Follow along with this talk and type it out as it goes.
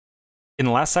In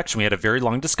the last section, we had a very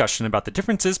long discussion about the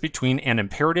differences between an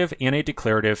imperative and a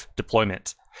declarative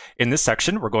deployment. In this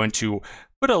section, we're going to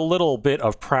put a little bit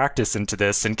of practice into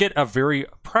this and get a very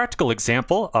practical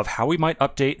example of how we might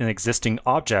update an existing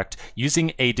object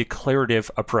using a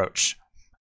declarative approach.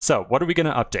 So what are we going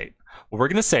to update? Well, we're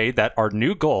going to say that our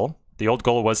new goal, the old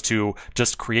goal was to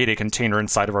just create a container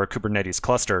inside of our Kubernetes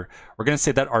cluster. We're going to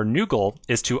say that our new goal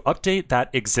is to update that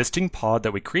existing pod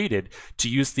that we created to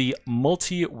use the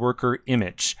multi-worker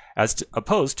image as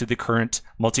opposed to the current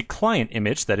multi-client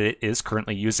image that it is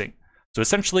currently using. So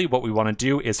essentially what we want to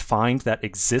do is find that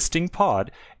existing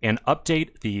pod and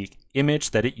update the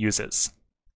image that it uses.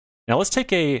 Now let's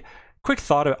take a quick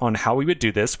thought on how we would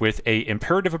do this with an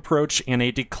imperative approach and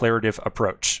a declarative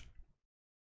approach.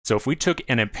 So if we took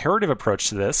an imperative approach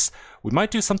to this, we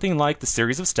might do something like the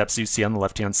series of steps you see on the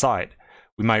left-hand side.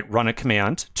 We might run a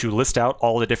command to list out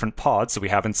all the different pods that we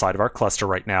have inside of our cluster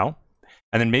right now.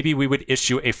 And then maybe we would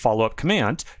issue a follow-up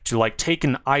command to take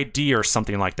an ID or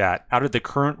something like that out of the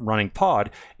current running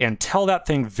pod and tell that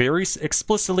thing very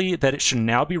explicitly that it should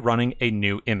now be running a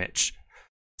new image.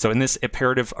 So in this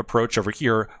imperative approach over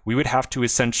here, we would have to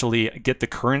essentially get the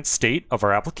current state of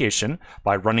our application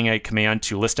by running a command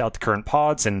to list out the current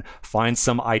pods and find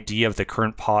some ID of the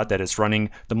current pod that is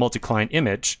running the multi-client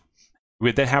image. We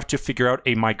would then have to figure out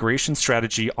a migration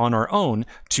strategy on our own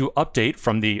to update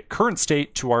from the current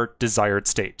state to our desired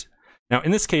state. Now,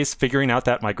 in this case, figuring out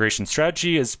that migration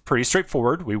strategy is pretty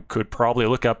straightforward. We could probably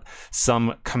look up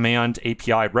some command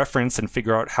API reference and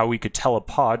figure out how we could tell a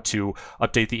pod to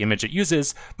update the image it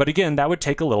uses. But again, that would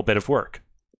take a little bit of work.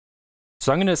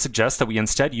 So I'm going to suggest that we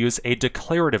instead use a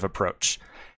declarative approach.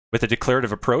 With a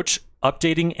declarative approach,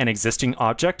 updating an existing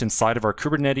object inside of our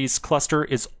Kubernetes cluster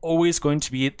is always going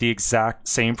to be the exact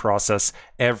same process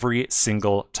every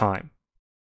single time.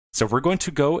 So we're going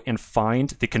to go and find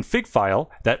the config file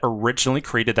that originally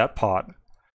created that pod,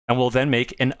 and we'll then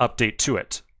make an update to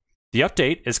it. The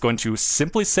update is going to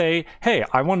simply say, hey,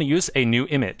 I want to use a new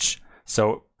image.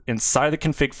 So inside the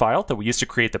config file that we used to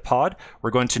create the pod, we're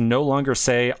going to no longer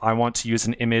say, I want to use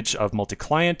an image of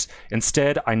multi-client.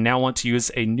 Instead, I now want to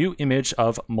use a new image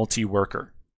of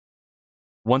multi-worker.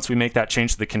 Once we make that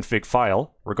change to the config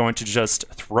file, we're going to just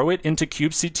throw it into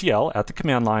kubectl at the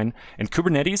command line, and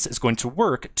Kubernetes is going to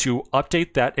work to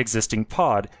update that existing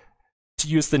pod to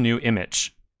use the new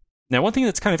image. Now, one thing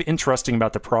that's kind of interesting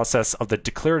about the process of the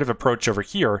declarative approach over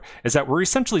here is that we're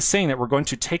essentially saying that we're going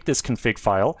to take this config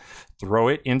file, throw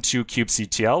it into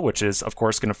kubectl, which is, of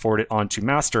course, going to forward it on to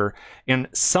master, and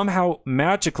somehow,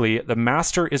 magically, the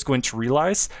master is going to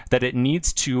realize that it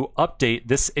needs to update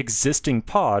this existing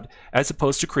pod as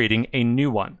opposed to creating a new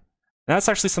one. And that's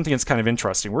actually something that's kind of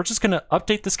interesting. We're just going to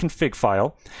update this config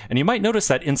file, and you might notice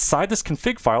that inside this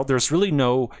config file, there's really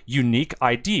no unique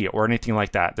ID or anything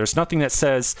like that. There's nothing that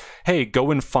says, hey,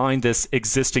 go and find this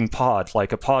existing pod,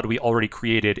 like a pod we already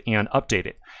created, and update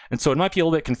it. And so it might be a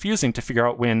little bit confusing to figure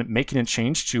out when making a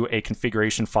change to a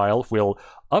configuration file will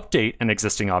update an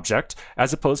existing object,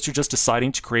 as opposed to just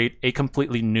deciding to create a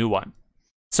completely new one.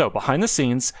 So behind the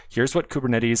scenes, here's what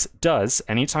Kubernetes does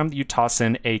anytime that you toss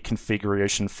in a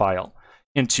configuration file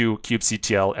into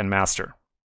kubectl and master.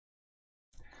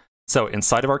 So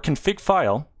inside of our config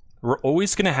file, we're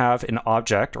always going to have an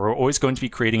object, or we're always going to be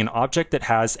creating an object that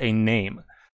has a name.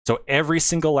 So every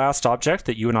single last object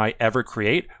that you and I ever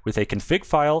create with a config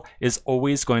file is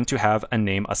always going to have a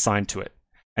name assigned to it.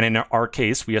 And in our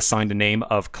case, we assigned a name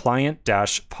of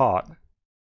client-pod.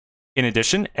 In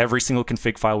addition, every single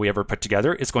config file we ever put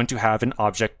together is going to have an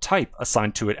object type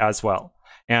assigned to it as well.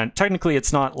 And technically,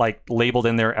 it's not labeled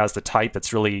in there as the type,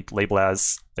 it's really labeled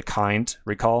as the kind,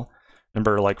 recall?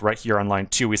 Remember, right here on line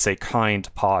 2, we say kind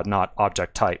pod, not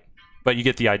object type. But you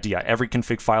get the idea. Every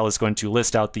config file is going to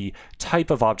list out the type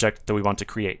of object that we want to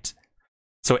create.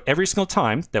 So every single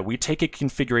time that we take a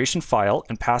configuration file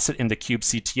and pass it into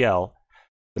kubectl,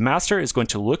 the master is going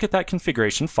to look at that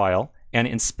configuration file and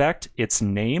inspect its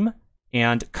name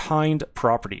and kind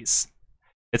properties.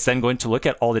 It's then going to look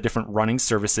at all the different running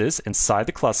services inside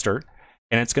the cluster,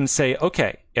 and it's going to say,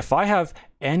 okay, if I have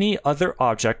any other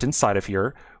object inside of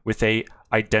here with an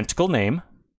identical name,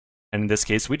 and in this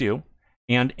case we do,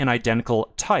 and an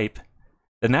identical type,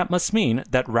 then that must mean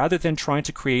that rather than trying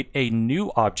to create a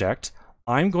new object,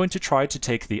 I'm going to try to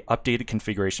take the updated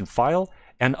configuration file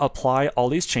and apply all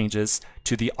these changes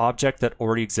to the object that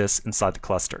already exists inside the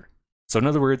cluster. So in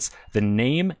other words, the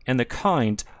name and the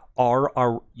kind are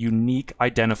our unique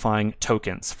identifying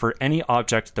tokens for any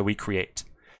object that we create.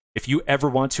 If you ever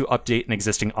want to update an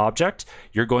existing object,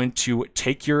 you're going to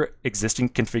take your existing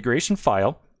configuration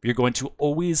file, you're going to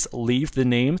always leave the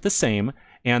name the same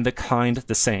and the kind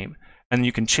the same. And then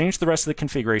you can change the rest of the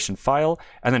configuration file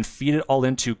and then feed it all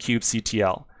into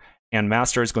kubectl. And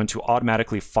master is going to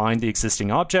automatically find the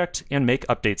existing object and make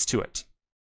updates to it.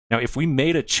 Now, if we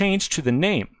made a change to the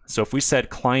name, so if we said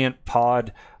client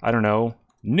pod, I don't know,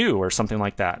 new or something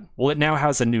like that, well, it now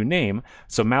has a new name.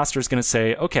 So master is going to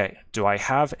say, okay, do I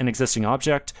have an existing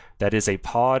object that is a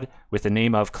pod with the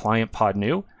name of client pod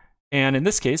new? And in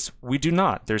this case, we do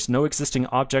not. There's no existing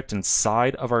object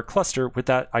inside of our cluster with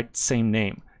that same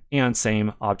name and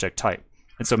same object type.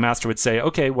 And so master would say,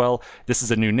 okay, well, this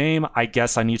is a new name. I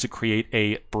guess I need to create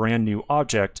a brand new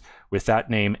object with that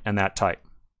name and that type.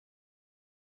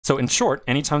 So in short,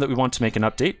 anytime that we want to make an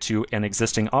update to an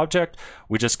existing object,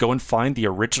 we just go and find the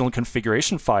original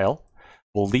configuration file.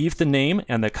 We'll leave the name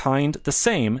and the kind the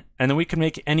same, and then we can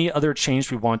make any other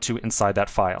change we want to inside that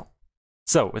file.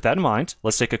 So with that in mind,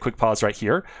 let's take a quick pause right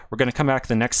here. We're going to come back to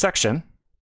the next section.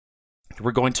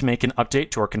 We're going to make an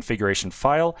update to our configuration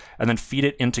file and then feed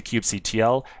it into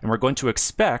kubectl, and we're going to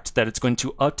expect that it's going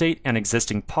to update an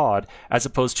existing pod as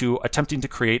opposed to attempting to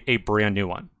create a brand new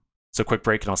one. So quick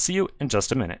break and I'll see you in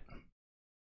just a minute.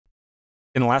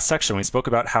 In the last section, we spoke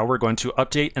about how we're going to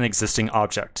update an existing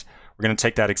object. We're going to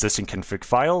take that existing config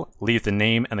file, leave the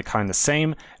name and the kind the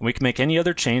same, and we can make any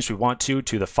other change we want to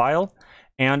the file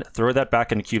and throw that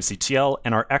back into kubectl.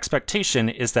 And our expectation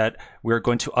is that we're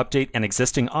going to update an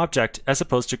existing object as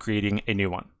opposed to creating a new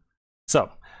one.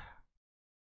 So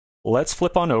let's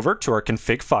flip on over to our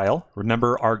config file.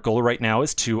 Remember, our goal right now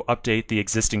is to update the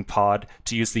existing pod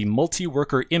to use the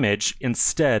multi-worker image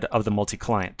instead of the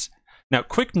multi-client. Now,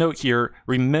 quick note here,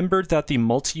 remember that the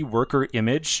multi-worker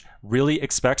image really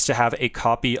expects to have a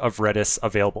copy of Redis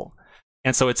available.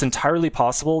 And so it's entirely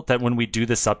possible that when we do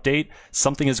this update,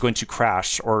 something is going to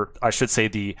crash, or I should say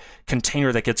the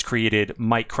container that gets created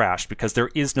might crash because there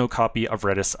is no copy of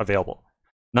Redis available.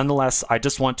 Nonetheless, I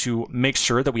just want to make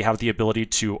sure that we have the ability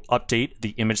to update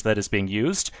the image that is being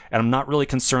used, and I'm not really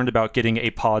concerned about getting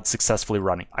a pod successfully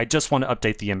running. I just want to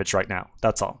update the image right now.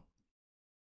 That's all.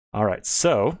 All right,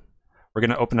 so we're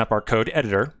going to open up our code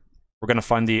editor. We're going to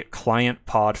find the client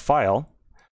pod file.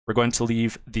 We're going to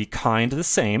leave the kind the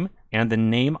same and the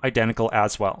name identical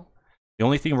as well. The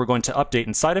only thing we're going to update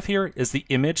inside of here is the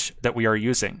image that we are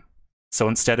using. So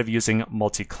instead of using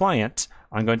multi-client,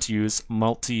 I'm going to use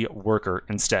multi-worker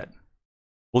instead.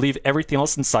 We'll leave everything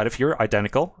else inside of here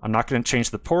identical. I'm not going to change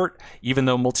the port, even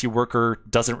though multi-worker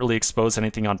doesn't really expose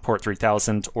anything on port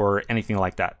 3000 or anything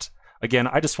like that. Again,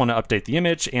 I just want to update the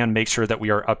image and make sure that we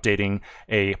are updating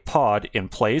a pod in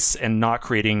place and not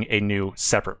creating a new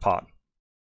separate pod.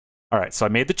 All right, so I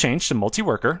made the change to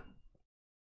multi-worker.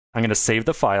 I'm going to save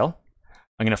the file.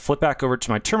 I'm going to flip back over to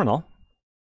my terminal.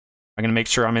 I'm going to make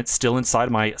sure I'm still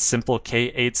inside my simple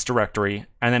k8s directory,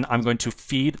 and then I'm going to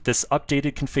feed this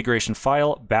updated configuration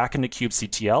file back into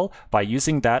kubectl by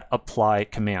using that apply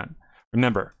command.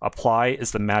 Remember, apply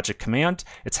is the magic command.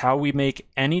 It's how we make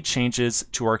any changes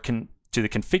to the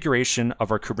configuration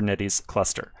of our Kubernetes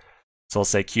cluster. So I'll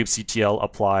say kubectl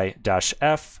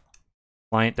apply-f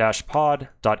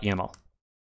client-pod.yaml.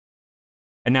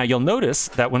 And now you'll notice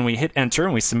that when we hit enter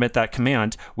and we submit that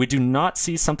command, we do not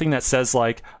see something that says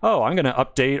like, oh, I'm going to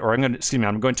update, or I'm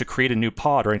going to create a new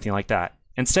pod or anything like that.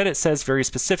 Instead, it says very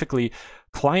specifically,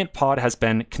 client pod has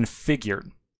been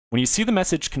configured. When you see the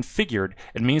message configured,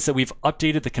 it means that we've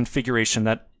updated the configuration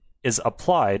that is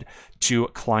applied to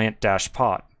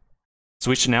client-pod. So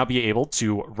we should now be able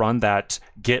to run that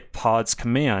get pods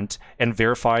command and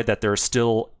verify that there is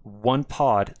still one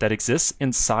pod that exists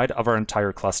inside of our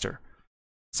entire cluster.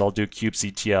 So I'll do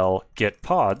kubectl get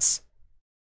pods,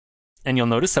 and you'll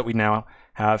notice that we now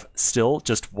have still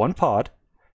just one pod.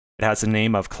 It has a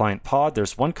name of client pod.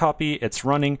 There's one copy. It's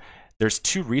running. There's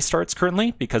 2 restarts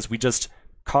currently because we just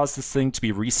caused this thing to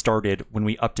be restarted when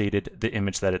we updated the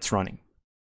image that it's running.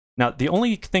 Now, the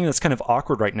only thing that's kind of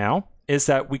awkward right now is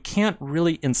that we can't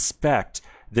really inspect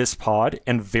this pod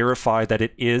and verify that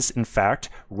it is, in fact,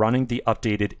 running the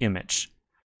updated image.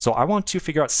 So I want to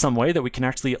figure out some way that we can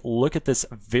actually look at this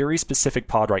very specific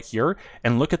pod right here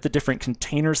and look at the different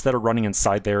containers that are running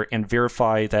inside there and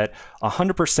verify that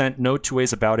 100%, no two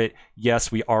ways about it,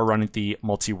 yes, we are running the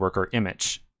multi-worker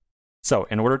image. So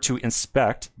in order to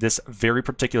inspect this very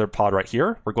particular pod right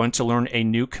here, we're going to learn a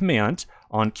new command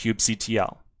on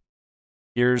kubectl.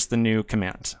 Here's the new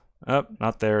command. Oh,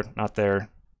 not there, not there.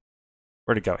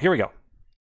 Where'd it go? Here we go.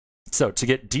 So to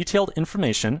get detailed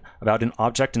information about an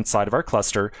object inside of our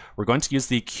cluster, we're going to use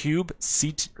the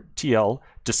kubectl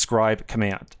describe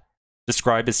command.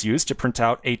 Describe is used to print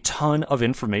out a ton of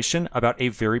information about a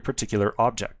very particular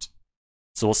object.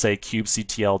 So we'll say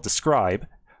kubectl describe.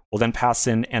 We'll then pass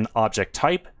in an object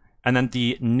type, and then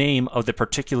the name of the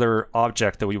particular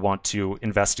object that we want to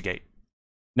investigate.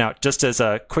 Now, just as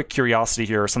a quick curiosity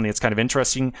here, or something that's kind of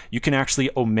interesting, you can actually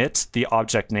omit the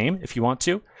object name if you want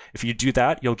to. If you do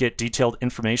that, you'll get detailed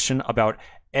information about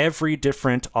every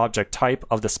different object type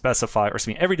of the specified, or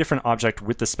excuse me, every different object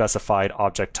with the specified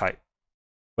object type.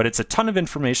 But it's a ton of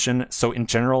information, so in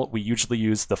general, we usually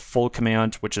use the full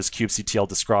command, which is kubectl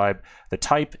describe, the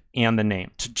type, and the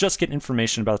name, to just get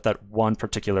information about that one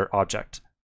particular object.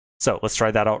 So let's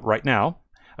try that out right now.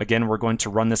 Again, we're going to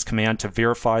run this command to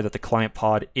verify that the client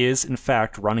pod is, in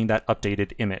fact, running that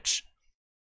updated image.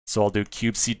 So I'll do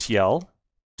kubectl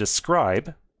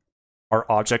describe. Our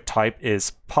object type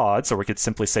is pods, or we could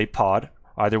simply say pod.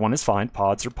 Either one is fine,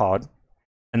 pods or pod.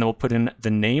 And then we'll put in the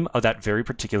name of that very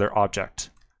particular object,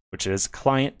 which is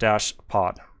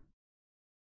client-pod.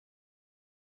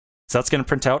 So that's going to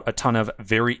print out a ton of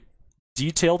very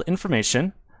detailed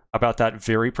information about that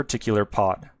very particular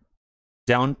pod.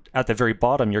 Down at the very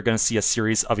bottom, you're going to see a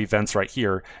series of events right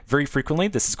here. Very frequently,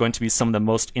 this is going to be some of the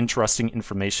most interesting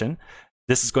information.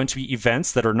 This is going to be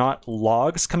events that are not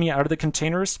logs coming out of the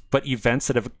containers, but events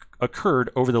that have occurred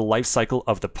over the life cycle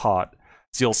of the pod.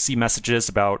 So you'll see messages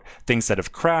about things that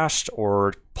have crashed,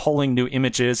 or pulling new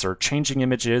images, or changing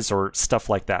images, or stuff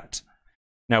like that.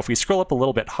 Now, if we scroll up a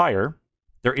little bit higher,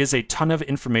 there is a ton of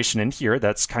information in here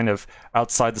that's kind of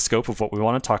outside the scope of what we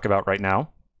want to talk about right now.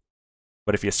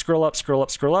 But if you scroll up, scroll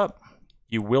up, scroll up,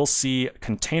 you will see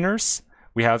containers.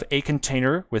 We have a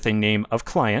container with a name of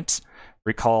client.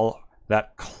 Recall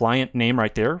that client name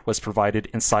right there was provided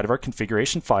inside of our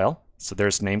configuration file. So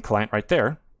there's name client right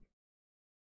there.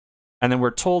 And then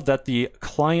we're told that the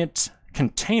client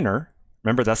container,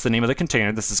 remember that's the name of the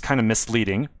container. This is kind of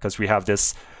misleading because we have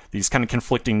these kind of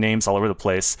conflicting names all over the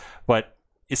place. But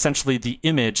essentially the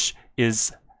image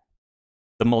is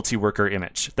the multi-worker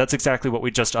image. That's exactly what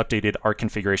we just updated our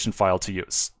configuration file to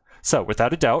use. So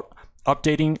without a doubt,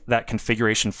 updating that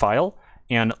configuration file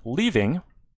and leaving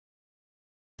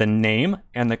the name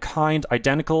and the kind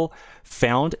identical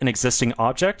found an existing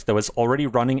object that was already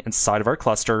running inside of our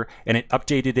cluster, and it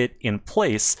updated it in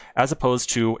place as opposed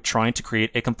to trying to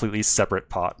create a completely separate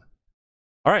pod.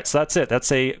 All right, so that's it.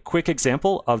 That's a quick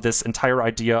example of this entire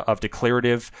idea of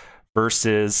declarative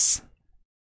versus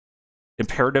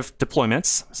imperative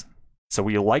deployments. So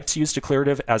we like to use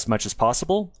declarative as much as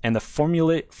possible, and the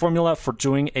formula for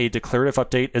doing a declarative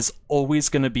update is always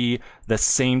going to be the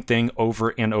same thing over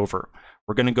and over.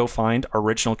 We're going to go find our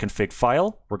original config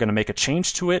file. We're going to make a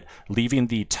change to it, leaving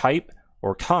the type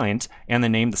or kind and the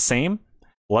name the same.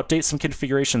 We'll update some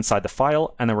configuration inside the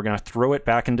file, and then we're going to throw it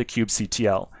back into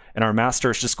kubectl. And our master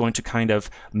is just going to kind of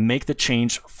make the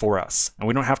change for us. And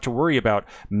we don't have to worry about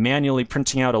manually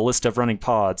printing out a list of running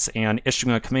pods and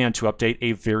issuing a command to update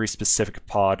a very specific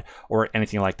pod or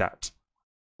anything like that.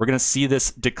 We're going to see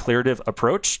this declarative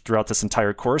approach throughout this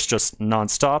entire course, just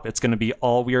nonstop. It's going to be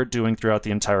all we are doing throughout the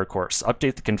entire course.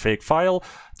 Update the config file,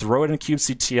 throw it in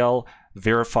kubectl,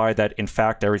 verify that in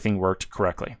fact everything worked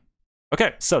correctly.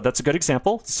 Okay, so that's a good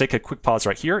example. Let's take a quick pause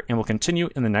right here, and we'll continue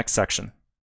in the next section.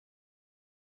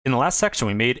 In the last section,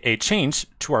 we made a change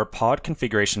to our pod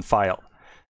configuration file.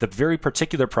 The very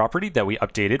particular property that we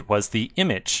updated was the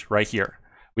image right here.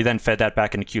 We then fed that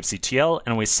back into kubectl,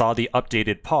 and we saw the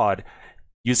updated pod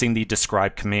using the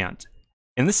describe command.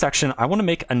 In this section, I want to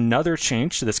make another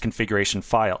change to this configuration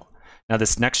file. Now,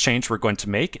 this next change we're going to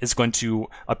make is going to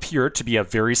appear to be a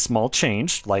very small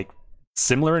change, like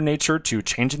similar in nature to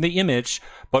changing the image,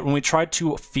 but when we try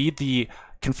to feed the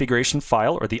configuration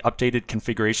file or the updated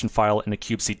configuration file into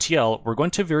kubectl, we're going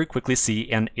to very quickly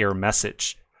see an error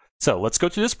message. So let's go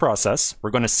through this process. We're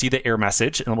going to see the error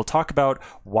message, and we'll talk about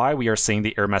why we are seeing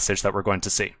the error message that we're going to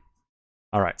see.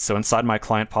 All right, so inside my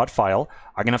client pod file,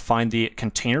 I'm going to find the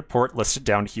container port listed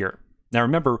down here. Now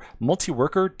remember,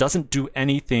 multi-worker doesn't do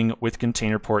anything with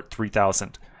container port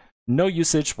 3000. No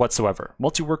usage whatsoever.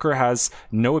 Multi-worker has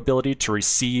no ability to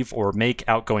receive or make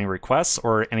outgoing requests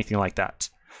or anything like that.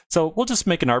 So we'll just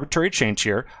make an arbitrary change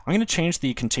here. I'm going to change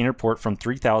the container port from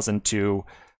 3000 to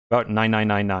about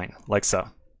 9999, like so.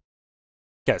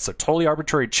 Okay, so totally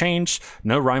arbitrary change,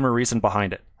 no rhyme or reason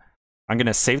behind it. I'm going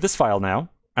to save this file now,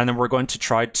 and then we're going to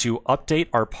try to update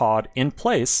our pod in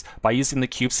place by using the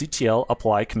kubectl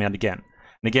apply command again.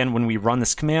 And again, when we run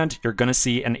this command, you're going to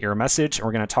see an error message, and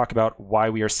we're going to talk about why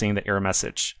we are seeing the error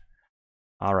message.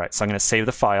 All right, so I'm going to save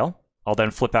the file. I'll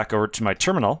then flip back over to my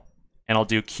terminal, and I'll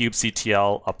do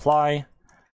kubectl apply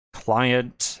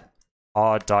client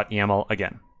pod.yaml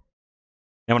again.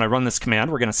 Now, when I run this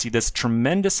command, we're going to see this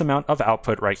tremendous amount of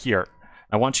output right here.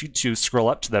 I want you to scroll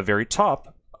up to the very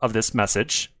top of this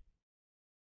message.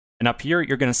 And up here,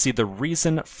 you're going to see the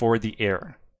reason for the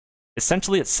error.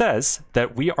 Essentially, it says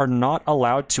that we are not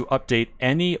allowed to update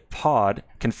any pod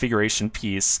configuration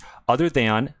piece other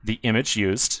than the image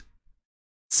used,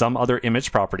 some other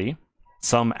image property,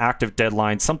 some active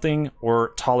deadline something,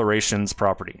 or tolerations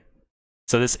property.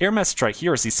 So this error message right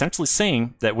here is essentially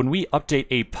saying that when we update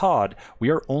a pod, we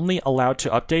are only allowed to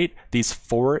update these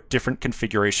 4 different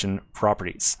configuration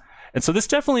properties. And so this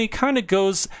definitely kind of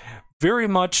goes very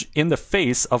much in the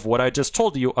face of what I just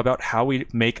told you about how we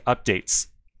make updates.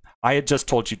 I had just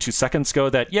told you 2 seconds ago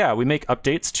that, yeah, we make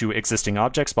updates to existing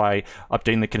objects by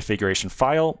updating the configuration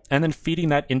file and then feeding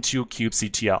that into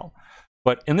kubectl.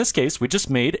 But in this case, we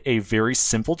just made a very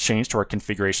simple change to our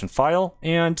configuration file,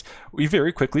 and we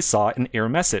very quickly saw an error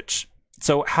message.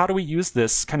 So how do we use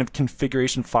this kind of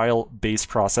configuration file-based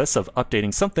process of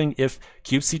updating something if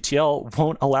kubectl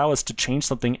won't allow us to change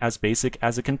something as basic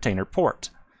as a container port?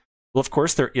 Well, of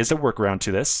course, there is a workaround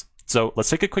to this. So let's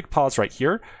take a quick pause right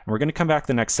here, and we're going to come back to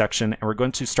the next section, and we're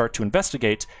going to start to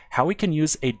investigate how we can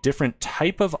use a different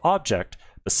type of object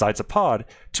besides a pod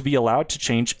to be allowed to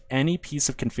change any piece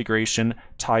of configuration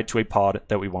tied to a pod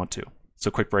that we want to.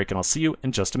 So quick break, and I'll see you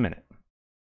in just a minute.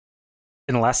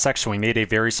 In the last section, we made a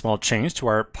very small change to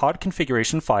our pod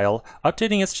configuration file,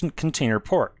 updating its container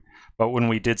port. But when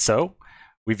we did so,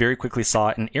 we very quickly saw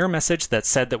an error message that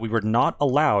said that we were not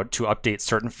allowed to update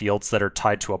certain fields that are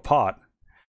tied to a pod.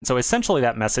 So essentially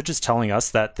that message is telling us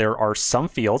that there are some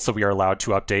fields that we are allowed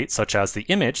to update, such as the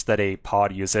image that a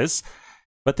pod uses,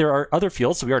 but there are other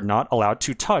fields that we are not allowed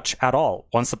to touch at all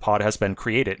once the pod has been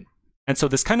created. And so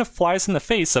this kind of flies in the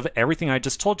face of everything I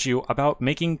just told you about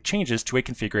making changes to a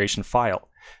configuration file.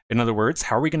 In other words,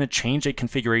 how are we going to change a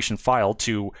configuration file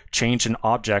to change an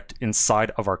object inside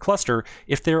of our cluster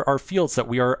if there are fields that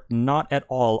we are not at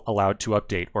all allowed to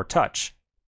update or touch?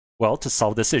 Well, to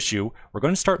solve this issue, we're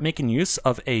going to start making use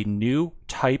of a new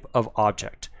type of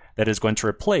object that is going to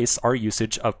replace our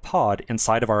usage of pod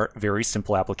inside of our very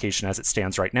simple application as it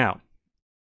stands right now.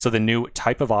 So the new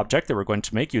type of object that we're going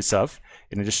to make use of,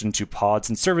 in addition to pods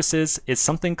and services, is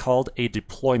something called a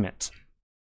deployment.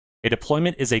 A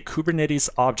deployment is a Kubernetes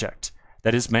object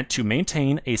that is meant to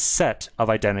maintain a set of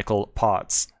identical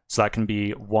pods. So that can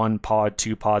be 1 pod,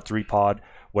 2 pod, 3 pod,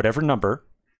 whatever number.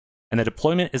 And the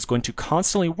deployment is going to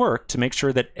constantly work to make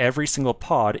sure that every single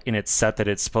pod in its set that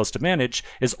it's supposed to manage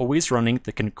is always running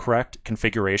the correct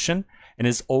configuration and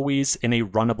is always in a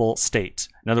runnable state.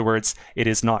 In other words, it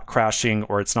is not crashing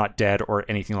or it's not dead or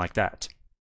anything like that.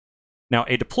 Now,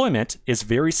 a deployment is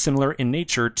very similar in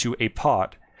nature to a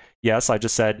pod. Yes, I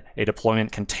just said a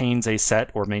deployment contains a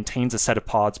set or maintains a set of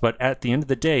pods, but at the end of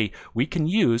the day, we can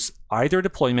use either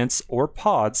deployments or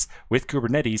pods with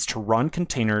Kubernetes to run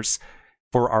containers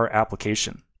for our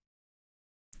application.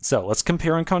 So let's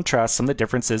compare and contrast some of the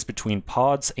differences between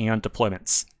pods and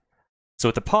deployments. So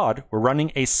with a pod, we're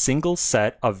running a single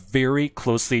set of very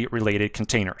closely related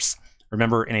containers.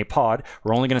 Remember, in a pod,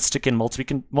 we're only going to stick in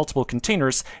multiple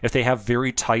containers if they have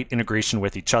very tight integration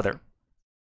with each other.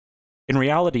 In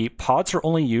reality, pods are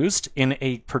only used in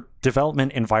a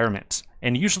development environment,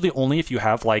 and usually only if you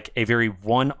have like a very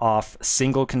one-off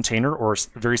single container or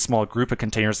a very small group of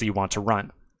containers that you want to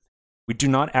run. We do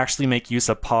not actually make use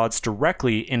of pods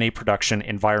directly in a production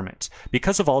environment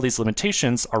because of all these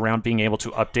limitations around being able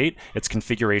to update its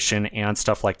configuration and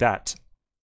stuff like that.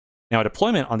 Now, a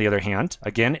deployment, on the other hand,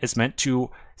 again, is meant to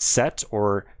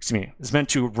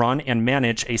run and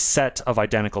manage a set of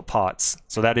identical pods.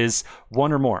 So that is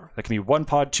one or more. That can be 1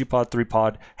 pod, 2 pod, 3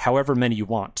 pod, however many you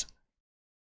want.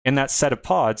 In that set of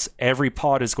pods, every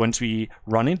pod is going to be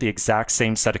running the exact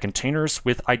same set of containers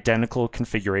with identical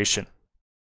configuration.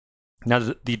 Now,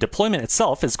 the deployment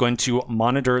itself is going to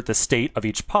monitor the state of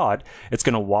each pod. It's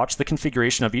going to watch the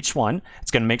configuration of each one.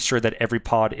 It's going to make sure that every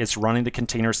pod is running the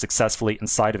container successfully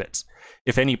inside of it.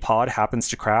 If any pod happens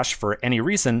to crash for any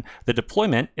reason, the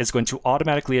deployment is going to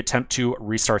automatically attempt to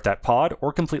restart that pod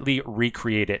or completely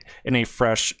recreate it in a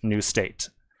fresh new state.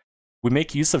 We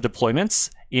make use of deployments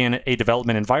in a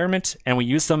development environment, and we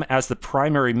use them as the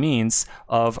primary means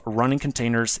of running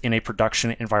containers in a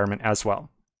production environment as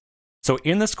well. So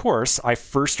in this course, I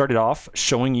first started off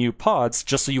showing you pods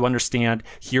just so you understand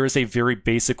here is a very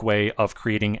basic way of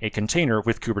creating a container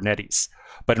with Kubernetes.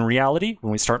 But in reality,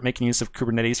 when we start making use of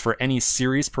Kubernetes for any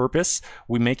serious purpose,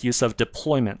 we make use of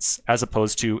deployments as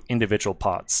opposed to individual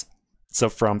pods. So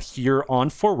from here on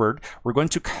forward, we're going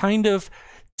to kind of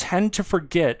tend to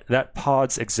forget that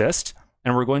pods exist,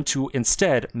 and we're going to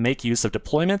instead make use of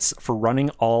deployments for running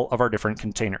all of our different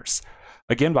containers.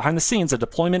 Again, behind the scenes, a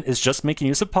deployment is just making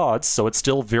use of pods, so it's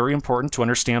still very important to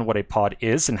understand what a pod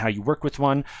is and how you work with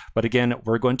one. But again,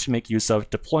 we're going to make use of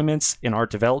deployments in our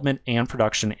development and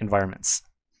production environments.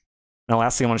 And the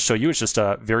last thing I want to show you is just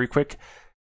a very quick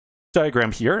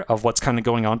diagram here of what's kind of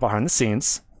going on behind the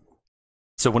scenes.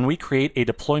 So when we create a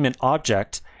deployment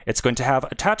object, it's going to have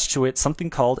attached to it something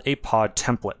called a pod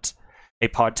template. A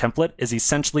pod template is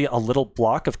essentially a little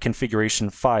block of configuration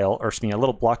file, or excuse me, a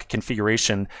little block of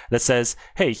configuration that says,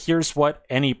 hey, here's what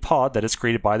any pod that is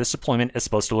created by this deployment is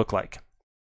supposed to look like.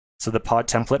 So the pod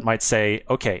template might say,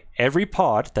 okay, every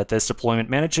pod that this deployment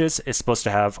manages is supposed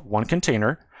to have one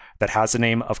container that has a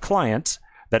name of client,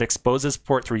 that exposes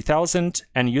port 3000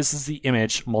 and uses the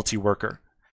image multi-worker.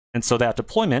 And so that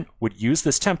deployment would use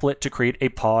this template to create a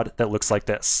pod that looks like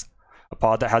this. A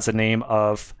pod that has a name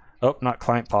of, oh, not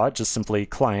client pod, just simply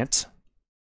client.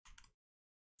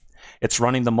 It's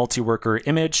running the multi-worker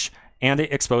image, and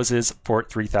it exposes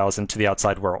port 3000 to the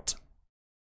outside world.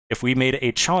 If we made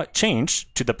a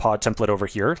change to the pod template over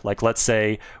here, like let's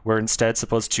say we're instead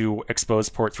supposed to expose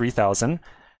port 3000,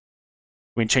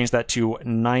 we change that to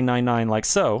 999 like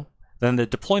so, then the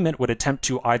deployment would attempt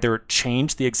to either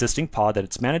change the existing pod that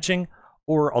it's managing,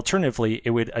 or alternatively, it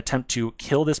would attempt to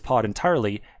kill this pod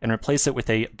entirely and replace it with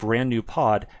a brand new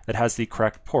pod that has the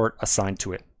correct port assigned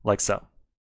to it, like so.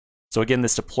 So again,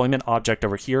 this deployment object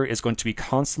over here is going to be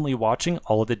constantly watching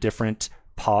all of the different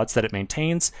pods that it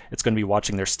maintains. It's going to be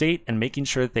watching their state and making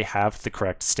sure that they have the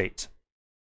correct state.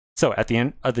 So at the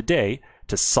end of the day,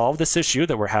 to solve this issue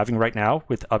that we're having right now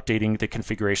with updating the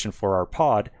configuration for our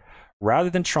pod, rather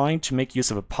than trying to make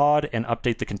use of a pod and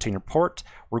update the container port,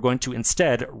 we're going to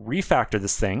instead refactor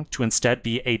this thing to instead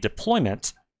be a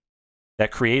deployment that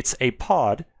creates a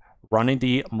pod running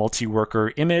the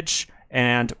multi-worker image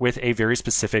and with a very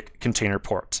specific container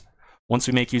port. Once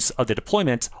we make use of the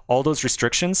deployment, all those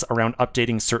restrictions around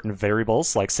updating certain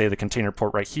variables, like say the container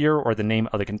port right here or the name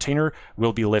of the container,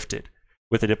 will be lifted.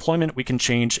 With a deployment, we can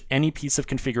change any piece of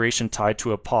configuration tied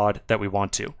to a pod that we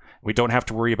want to. We don't have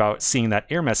to worry about seeing that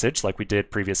error message like we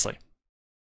did previously.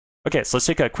 Okay, so let's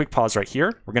take a quick pause right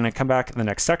here. We're going to come back in the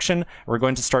next section. We're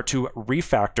going to start to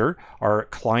refactor our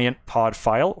client pod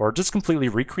file, or just completely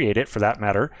recreate it for that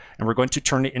matter, and we're going to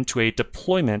turn it into a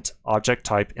deployment object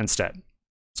type instead.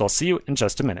 So I'll see you in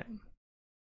just a minute.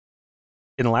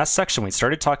 In the last section, we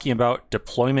started talking about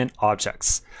deployment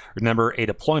objects. Remember, a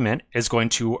deployment is going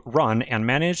to run and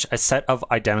manage a set of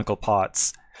identical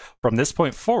pods. From this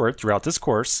point forward, throughout this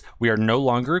course, we are no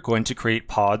longer going to create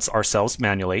pods ourselves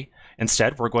manually.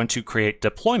 Instead, we're going to create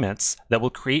deployments that will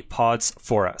create pods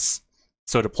for us.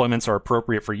 So deployments are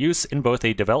appropriate for use in both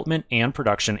a development and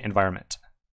production environment.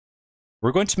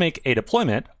 We're going to make a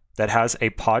deployment that has a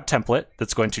pod template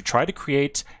that's going to try to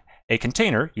create a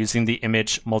container using the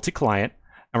image multi-client,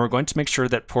 and we're going to make sure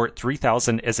that port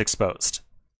 3000 is exposed.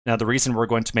 Now, the reason we're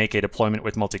going to make a deployment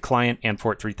with multi-client and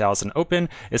port 3000 open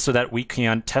is so that we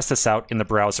can test this out in the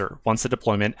browser once the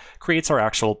deployment creates our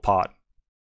actual pod.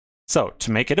 So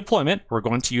to make a deployment, we're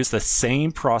going to use the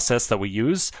same process that we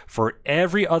use for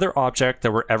every other object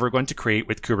that we're ever going to create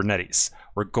with Kubernetes.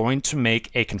 We're going to make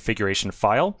a configuration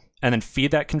file and then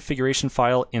feed that configuration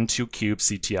file into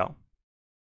kubectl.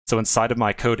 So inside of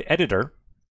my code editor,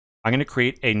 I'm going to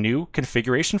create a new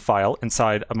configuration file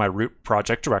inside of my root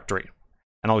project directory.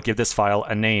 And I'll give this file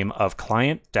a name of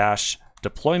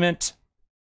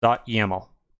client-deployment.yaml.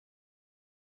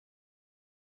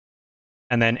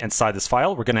 And then inside this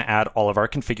file, we're going to add all of our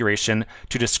configuration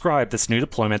to describe this new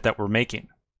deployment that we're making.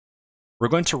 We're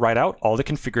going to write out all the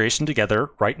configuration together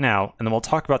right now, and then we'll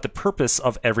talk about the purpose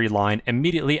of every line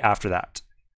immediately after that.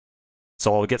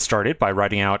 So I'll get started by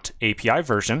writing out API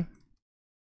version,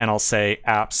 and I'll say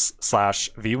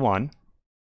apps/v1.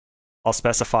 I'll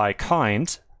specify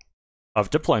kind of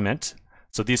deployment.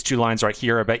 So these two lines right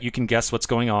here, I bet you can guess what's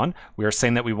going on. We are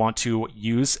saying that we want to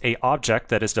use an object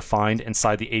that is defined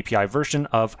inside the API version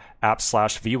of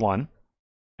apps/v1.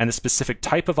 And the specific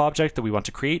type of object that we want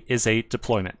to create is a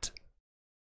deployment.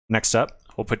 Next up,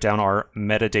 we'll put down our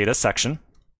metadata section.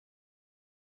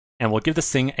 And we'll give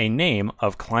this thing a name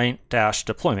of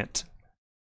client-deployment.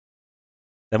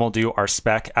 Then we'll do our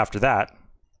spec after that.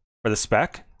 For the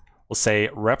spec, we'll say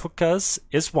replicas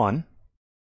is 1.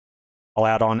 I'll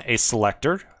add on a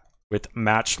selector with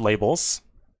match labels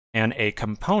and a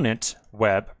component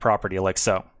web property like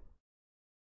so.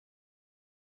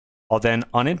 I'll then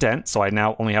unindent, so I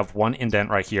now only have one indent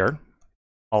right here.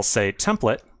 I'll say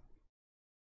template.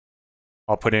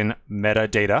 I'll put in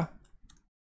metadata,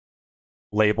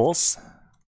 labels,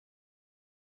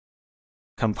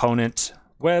 component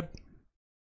web.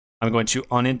 I'm going to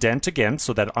unindent again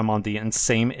so that I'm on the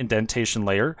same indentation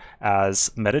layer as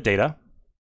metadata.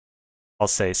 I'll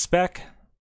say spec,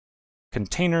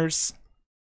 containers,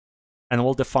 and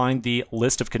we'll define the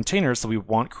list of containers that we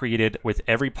want created with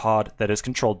every pod that is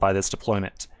controlled by this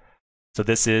deployment. So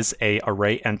this is a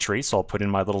array entry, so I'll put in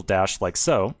my little dash like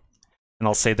so, and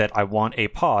I'll say that I want a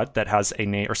pod that has a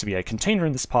name, or excuse me, a container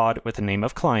in this pod with a name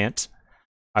of client.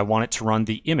 I want it to run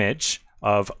the image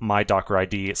of my Docker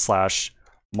ID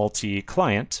 /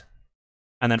 multi-client,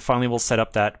 and then finally we'll set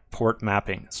up that port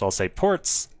mapping. So I'll say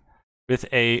ports with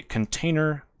a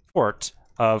container port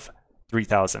of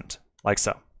 3000, like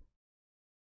so.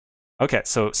 Okay,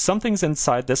 so some things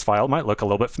inside this file might look a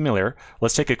little bit familiar.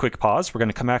 Let's take a quick pause. We're going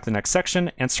to come back to the next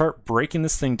section and start breaking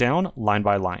this thing down line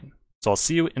by line. So I'll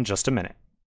see you in just a minute.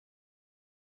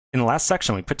 In the last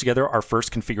section, we put together our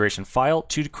first configuration file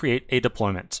to create a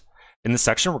deployment. In this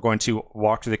section, we're going to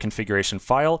walk through the configuration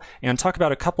file and talk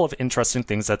about a couple of interesting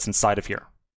things that's inside of here.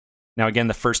 Now again,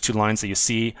 the first two lines that you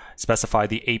see specify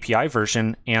the API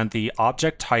version and the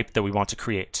object type that we want to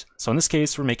create. So in this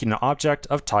case, we're making an object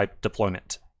of type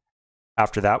deployment.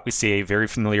 After that, we see a very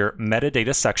familiar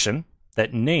metadata section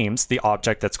that names the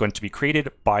object that's going to be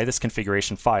created by this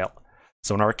configuration file.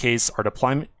 So in our case, our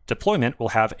deployment will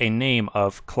have a name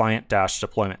of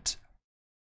client-deployment.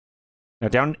 Now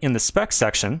down in the spec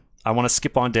section, I want to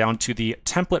skip on down to the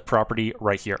template property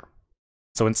right here.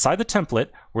 So inside the template,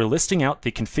 we're listing out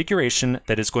the configuration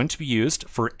that is going to be used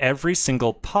for every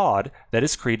single pod that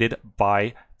is created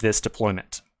by this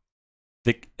deployment.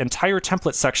 The entire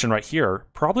template section right here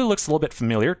probably looks a little bit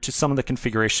familiar to some of the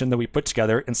configuration that we put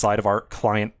together inside of our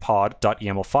client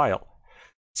pod.yaml file.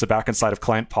 So back inside of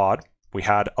client pod, we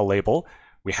had a label,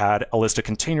 we had a list of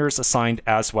containers assigned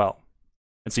as well.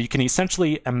 And so you can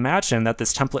essentially imagine that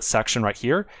this template section right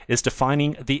here is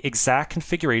defining the exact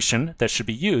configuration that should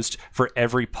be used for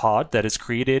every pod that is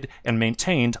created and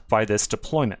maintained by this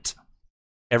deployment.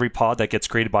 Every pod that gets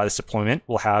created by this deployment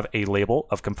will have a label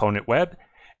of component web,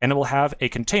 and it will have a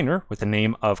container with the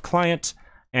name of client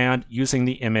and using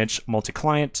the image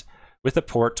multi-client with a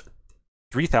port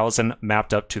 3000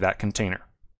 mapped up to that container.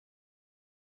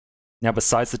 Now,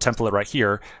 besides the template right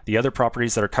here, the other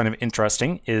properties that are kind of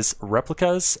interesting is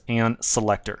replicas and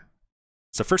selector.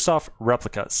 So first off,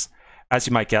 replicas. As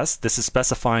you might guess, this is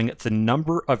specifying the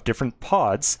number of different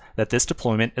pods that this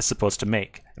deployment is supposed to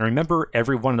make. And remember,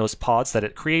 every one of those pods that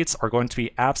it creates are going to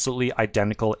be absolutely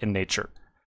identical in nature.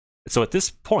 So at this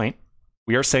point,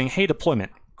 we are saying, hey,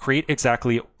 deployment, create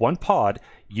exactly one pod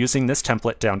using this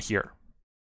template down here.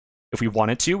 If we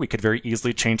wanted to, we could very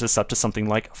easily change this up to something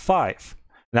like 5.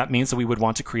 That means that we would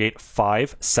want to create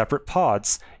 5 separate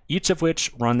pods, each of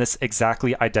which run this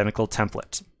exactly identical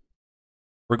template.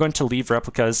 We're going to leave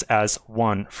replicas as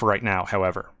 1 for right now,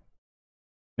 however.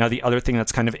 Now, the other thing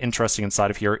that's kind of interesting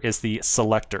inside of here is the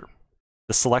selector.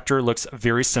 The selector looks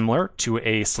very similar to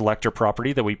a selector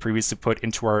property that we previously put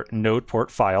into our node port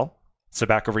file. So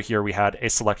back over here, we had a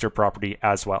selector property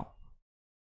as well.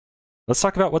 Let's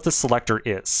talk about what the selector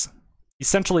is.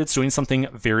 Essentially, it's doing something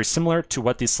very similar to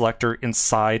what the selector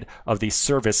inside of the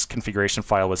service configuration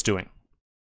file was doing.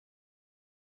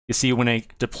 You see, when a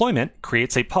deployment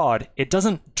creates a pod, it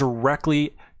doesn't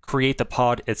directly create the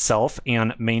pod itself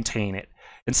and maintain it.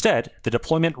 Instead, the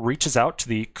deployment reaches out to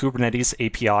the Kubernetes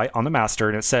API on the master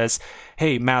and it says,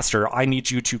 hey, master, I need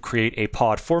you to create a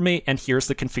pod for me, and here's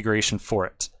the configuration for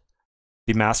it.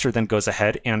 The master then goes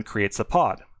ahead and creates the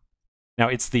pod. Now,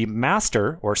 it's the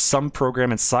master or some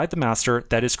program inside the master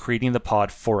that is creating the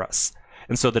pod for us.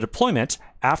 And so the deployment,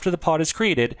 after the pod is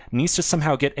created, needs to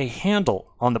somehow get a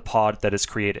handle on the pod that is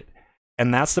created.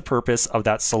 And that's the purpose of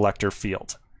that selector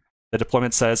field. The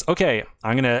deployment says, okay,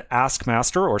 I'm going to ask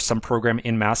master or some program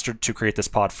in master to create this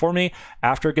pod for me.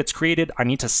 After it gets created, I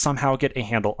need to somehow get a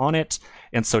handle on it.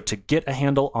 And so to get a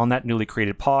handle on that newly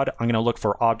created pod, I'm going to look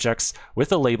for objects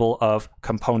with a label of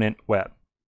component web.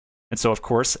 And so, of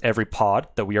course, every pod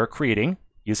that we are creating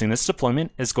using this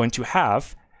deployment is going to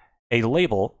have a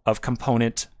label of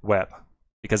component web,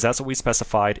 because that's what we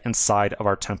specified inside of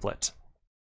our template.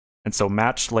 And so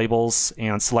matched labels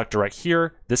and selector right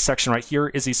here, this section right here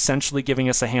is essentially giving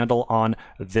us a handle on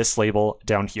this label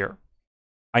down here.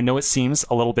 I know it seems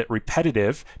a little bit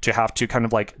repetitive to have to kind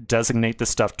of like designate this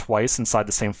stuff twice inside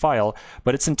the same file,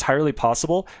 but it's entirely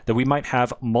possible that we might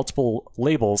have multiple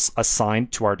labels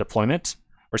assigned to our deployment,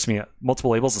 or excuse me,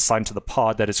 multiple labels assigned to the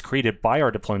pod that is created by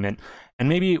our deployment, and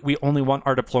maybe we only want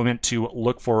our deployment to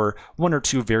look for 1 or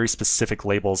 2 very specific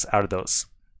labels out of those.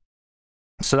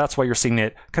 So that's why you're seeing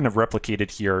it kind of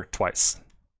replicated here twice.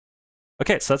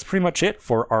 Okay, so that's pretty much it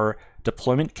for our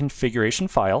deployment configuration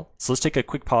file. So let's take a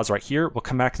quick pause right here. We'll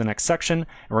come back to the next section,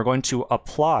 and we're going to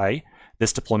apply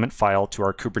this deployment file to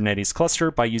our Kubernetes cluster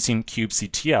by using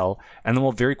kubectl, and then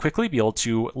we'll very quickly be able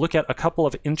to look at a couple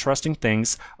of interesting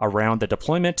things around the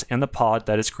deployment and the pod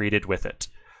that is created with it.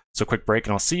 So quick break,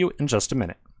 and I'll see you in just a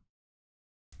minute.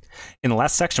 In the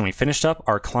last section, we finished up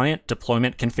our client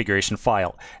deployment configuration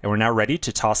file, and we're now ready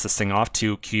to toss this thing off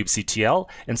to kubectl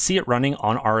and see it running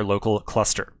on our local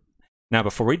cluster. Now,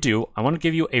 before we do, I want to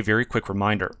give you a very quick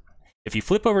reminder. If you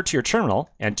flip over to your terminal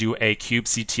and do a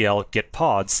kubectl get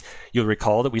pods, you'll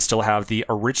recall that we still have the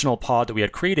original pod that we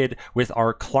had created with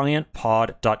our client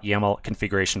pod.yaml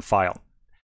configuration file.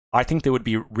 I think that would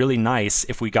be really nice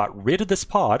if we got rid of this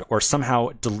pod or somehow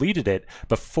deleted it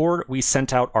before we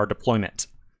sent out our deployment.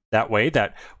 That way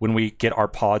that when we get our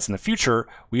pods in the future,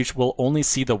 we will only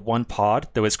see the one pod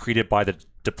that was created by the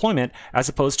deployment as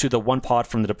opposed to the one pod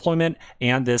from the deployment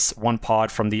and this one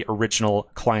pod from the original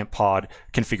client pod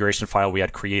configuration file we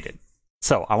had created.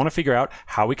 So I want to figure out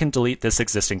how we can delete this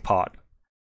existing pod.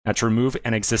 Now, to remove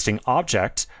an existing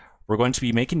object, we're going to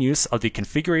be making use of the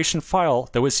configuration file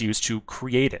that was used to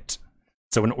create it.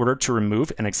 So in order to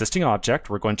remove an existing object,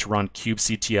 we're going to run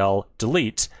kubectl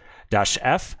delete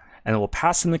 -f, and it will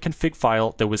pass in the config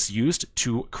file that was used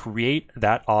to create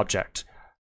that object.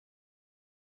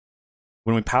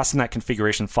 When we pass in that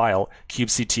configuration file,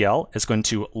 kubectl is going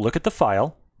to look at the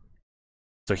file.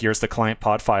 So here's the client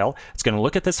pod file. It's going to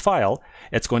look at this file.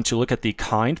 It's going to look at the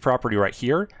kind property right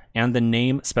here and the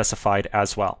name specified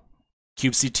as well.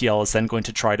 kubectl is then going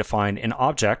to try to find an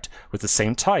object with the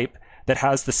same type that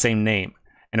has the same name.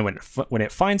 And when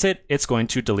it finds it, it's going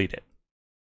to delete it.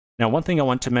 Now, one thing I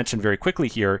want to mention very quickly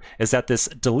here is that this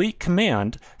delete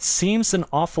command seems an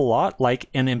awful lot like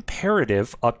an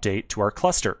imperative update to our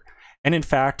cluster. And in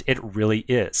fact, it really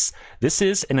is. This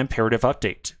is an imperative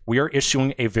update. We are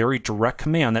issuing a very direct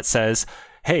command that says,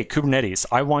 hey, Kubernetes,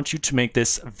 I want you to make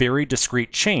this very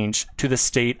discrete change to the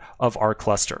state of our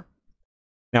cluster.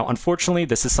 Now, unfortunately,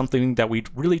 this is something that we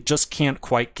really just can't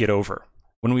quite get over.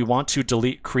 When we want to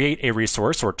create a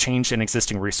resource or change an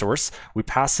existing resource, we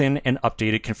pass in an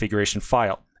updated configuration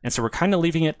file. And so we're kind of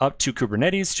leaving it up to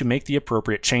Kubernetes to make the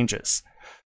appropriate changes.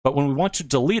 But when we want to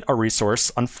delete a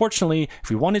resource, unfortunately, if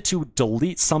we wanted to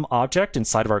delete some object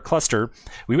inside of our cluster,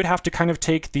 we would have to kind of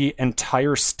take the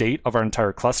entire state of our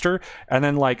entire cluster and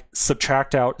then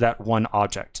subtract out that one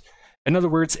object. In other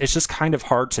words, it's just kind of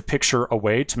hard to picture a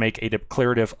way to make a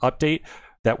declarative update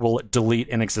that will delete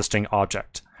an existing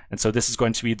object. And so this is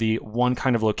going to be the one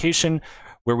kind of location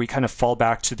where we kind of fall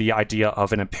back to the idea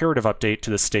of an imperative update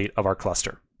to the state of our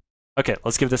cluster. Okay,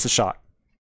 let's give this a shot.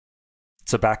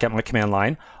 So back at my command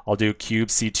line, I'll do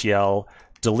kubectl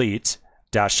delete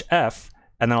 -f,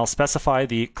 and then I'll specify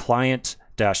the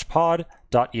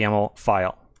client-pod.yaml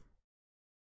file.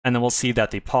 And then we'll see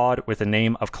that the pod with the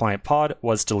name of client pod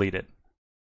was deleted.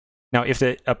 Now, if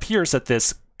it appears that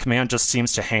this command just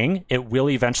seems to hang, it will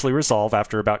eventually resolve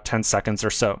after about 10 seconds or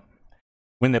so.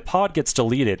 When the pod gets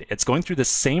deleted, it's going through the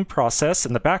same process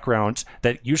in the background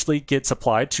that usually gets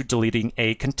applied to deleting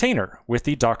a container with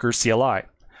the Docker CLI.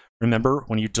 Remember,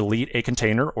 when you delete a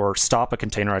container, or stop a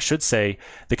container, I should say,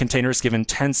 the container is given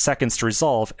 10 seconds to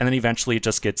resolve, and then eventually it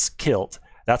just gets killed.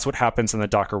 That's what happens in the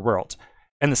Docker world.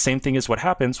 And the same thing is what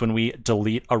happens when we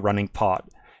delete a running pod.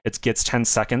 It gets 10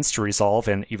 seconds to resolve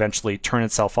and eventually turn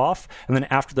itself off. And then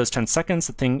after those 10 seconds,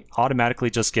 the thing automatically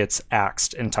just gets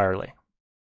axed entirely.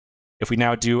 If we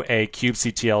now do a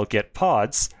kubectl get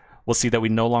pods, we'll see that we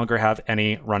no longer have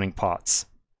any running pods.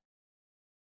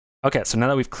 Okay, so now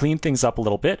that we've cleaned things up a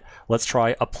little bit, let's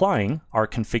try applying our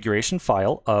configuration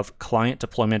file of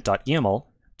client-deployment.yaml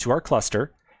to our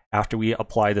cluster. After we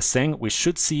apply this thing, we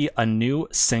should see a new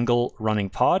single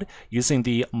running pod using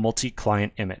the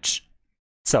multi-client image.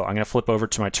 So I'm going to flip over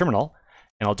to my terminal,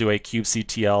 and I'll do a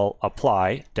kubectl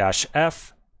apply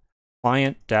 -f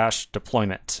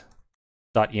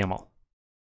client-deployment.yaml.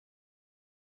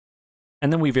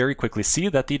 And then we very quickly see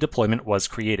that the deployment was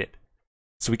created.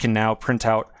 So we can now print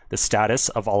out the status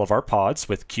of all of our pods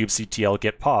with kubectl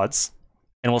get pods,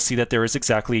 and we'll see that there is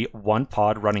exactly one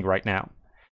pod running right now.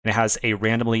 And it has a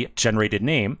randomly generated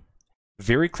name,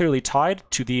 very clearly tied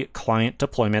to the client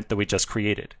deployment that we just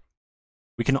created.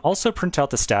 We can also print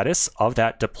out the status of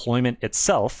that deployment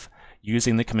itself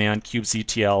using the command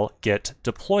kubectl get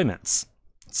deployments.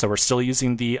 So we're still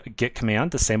using the get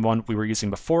command, the same one we were using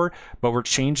before, but we're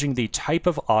changing the type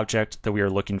of object that we are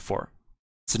looking for.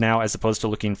 So now, as opposed to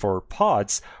looking for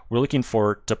pods, we're looking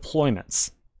for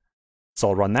deployments. So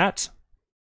I'll run that,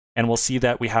 and we'll see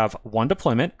that we have one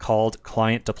deployment called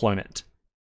client deployment.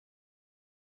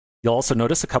 You'll also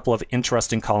notice a couple of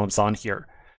interesting columns on here.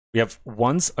 We have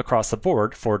ones across the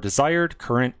board for desired,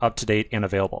 current, up-to-date, and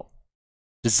available.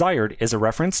 Desired is a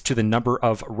reference to the number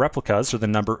of replicas or the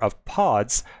number of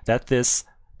pods that this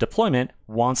deployment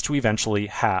wants to eventually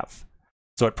have.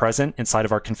 So at present, inside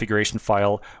of our configuration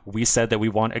file, we said that we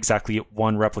want exactly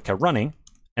one replica running.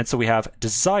 And so we have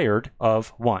desired of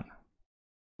 1.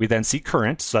 We then see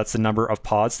current, so that's the number of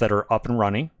pods that are up and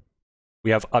running.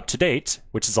 We have up to date,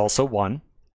 which is also 1.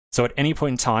 So at any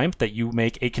point in time that you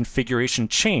make a configuration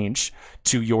change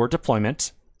to your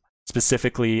deployment,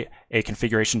 specifically a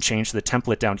configuration change to the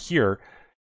template down here,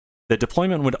 the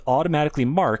deployment would automatically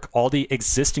mark all the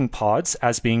existing pods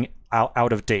as being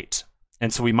out of date.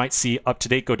 And so we might see up to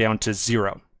date go down to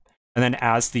 0. And then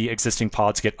as the existing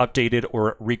pods get updated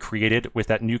or recreated with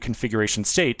that new configuration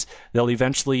state, they'll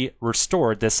eventually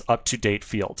restore this up-to-date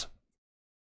field.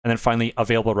 And then finally,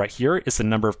 available right here is the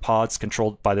number of pods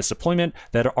controlled by this deployment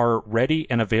that are ready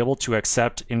and available to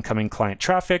accept incoming client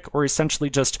traffic, or essentially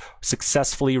just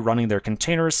successfully running their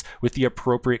containers with the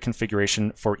appropriate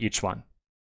configuration for each one.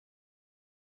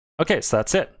 Okay, so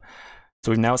that's it.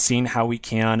 So we've now seen how we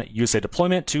can use a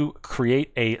deployment to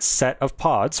create a set of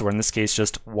pods, or in this case,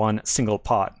 just one single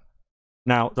pod.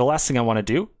 Now, the last thing I want to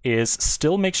do is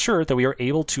still make sure that we are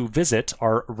able to visit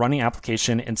our running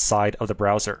application inside of the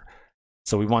browser.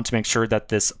 So we want to make sure that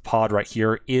this pod right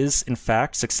here is, in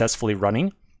fact, successfully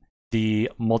running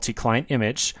the multi-client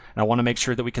image. And I want to make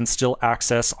sure that we can still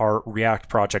access our React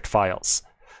project files.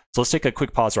 So let's take a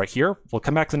quick pause right here. We'll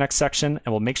come back to the next section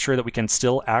and we'll make sure that we can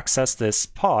still access this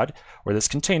pod or this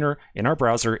container in our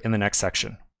browser in the next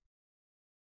section.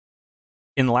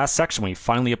 In the last section, we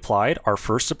finally applied our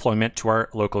first deployment to our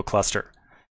local cluster.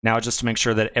 Now, just to make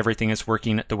sure that everything is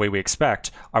working the way we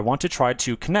expect, I want to try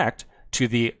to connect to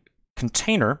the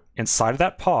container inside of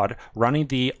that pod running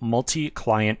the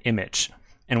multi-client image.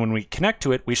 And when we connect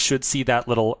to it, we should see that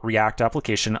little React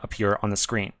application appear on the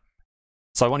screen.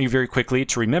 So I want you very quickly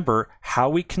to remember how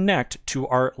we connect to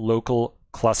our local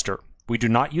cluster. We do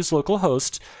not use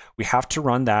localhost. We have to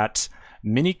run that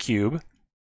minikube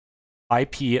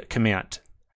IP command.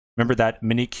 Remember that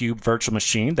minikube virtual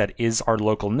machine that is our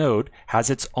local node has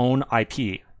its own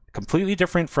IP, completely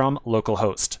different from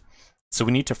localhost. So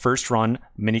we need to first run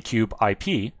minikube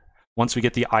IP. Once we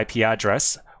get the IP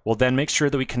address, we'll then make sure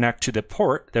that we connect to the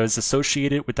port that is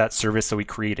associated with that service that we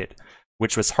created,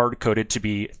 which was hard-coded to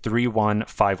be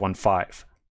 31515.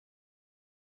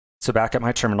 So back at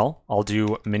my terminal, I'll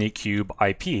do minikube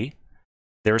IP.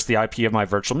 There's the IP of my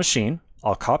virtual machine.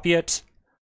 I'll copy it.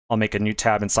 I'll make a new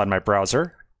tab inside my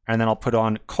browser, and then I'll put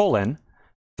on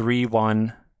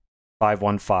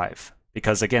 :31515,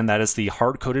 because again, that is the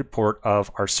hard-coded port of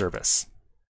our service.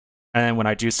 And then when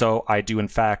I do so, I do in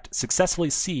fact successfully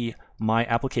see my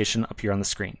application appear on the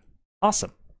screen.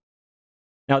 Awesome.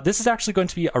 Now, this is actually going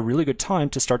to be a really good time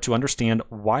to start to understand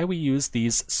why we use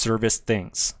these service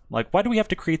things. Like, why do we have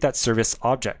to create that service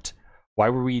object? Why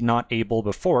were we not able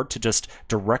before to just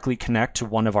directly connect to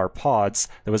one of our pods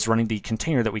that was running the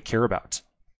container that we care about?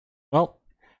 Well,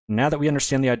 now that we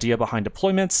understand the idea behind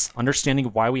deployments, understanding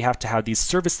why we have to have these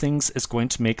service things is going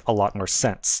to make a lot more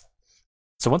sense.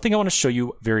 So one thing I want to show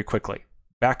you very quickly.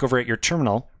 Back over at your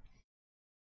terminal,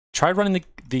 try running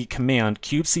the command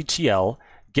kubectl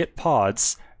get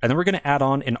pods, and then we're going to add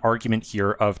on an argument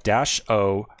here of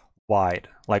 -o wide,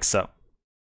 like so.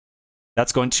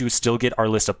 That's going to still get our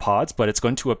list of pods, but it's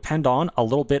going to append on a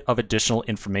little bit of additional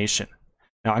information.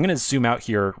 Now I'm going to zoom out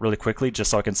here really quickly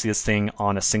just so I can see this thing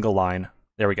on a single line.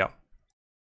 There we go.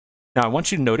 Now I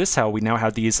want you to notice how we now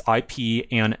have these IP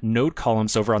and node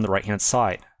columns over on the right-hand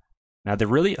side. Now the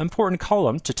really important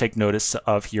column to take notice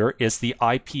of here is the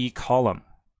IP column.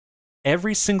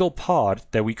 Every single pod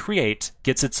that we create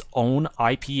gets its own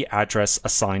IP address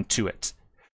assigned to it.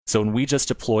 So when we just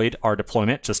deployed our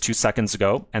deployment just 2 seconds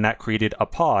ago, and that created a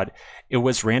pod, it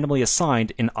was randomly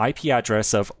assigned an IP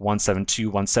address of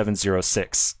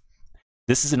 172.170.6.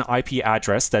 This is an IP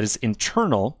address that is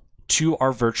internal to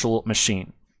our virtual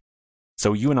machine.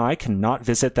 So you and I cannot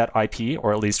visit that IP,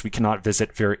 or at least we cannot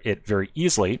visit it very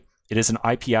easily. It is an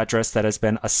IP address that has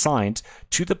been assigned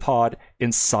to the pod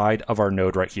inside of our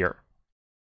node right here.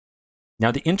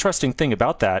 Now, the interesting thing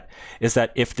about that is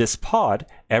that if this pod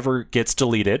ever gets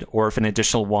deleted, or if an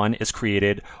additional one is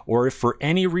created, or if for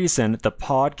any reason the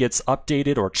pod gets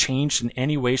updated or changed in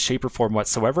any way, shape, or form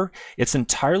whatsoever, it's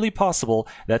entirely possible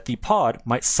that the pod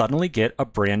might suddenly get a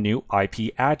brand new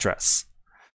IP address.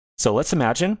 So let's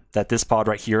imagine that this pod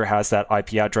right here has that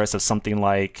IP address of something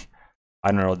like,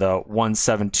 I don't know, the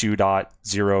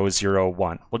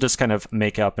 172.001. We'll just kind of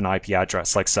make up an IP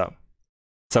address like so.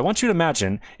 So I want you to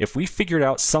imagine if we figured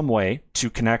out some way to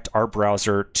connect our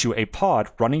browser to a pod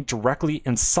running directly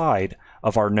inside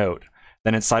of our node.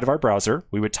 Then inside of our browser,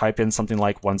 we would type in something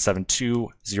like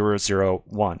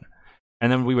 172.001.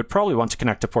 And then we would probably want to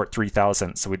connect to port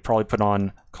 3000. So we'd probably put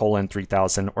on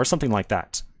 :3000 or something like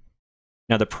that.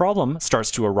 Now the problem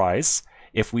starts to arise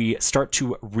if we start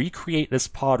to recreate this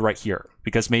pod right here,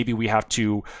 because maybe we have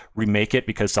to remake it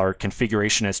because our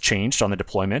configuration has changed on the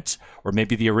deployment, or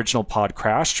maybe the original pod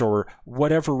crashed, or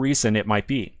whatever reason it might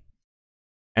be.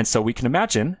 And so we can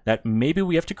imagine that maybe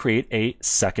we have to create a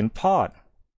second pod.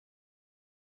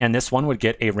 And this one would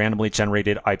get a randomly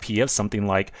generated IP of something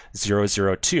like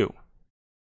 002.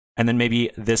 And then maybe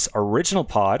this original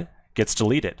pod gets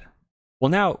deleted. Well,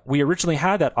 now we originally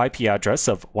had that IP address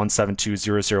of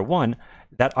 172.0.0.1.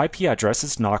 That IP address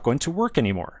is not going to work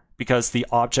anymore because the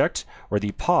object or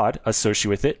the pod associated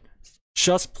with it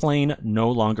just plain no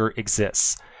longer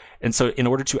exists. And so in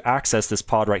order to access this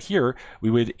pod right here, we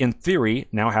would, in theory,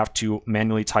 now have to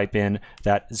manually type in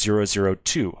that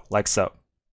 002, like so.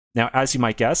 Now, as you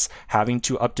might guess, having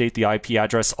to update the IP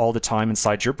address all the time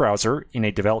inside your browser in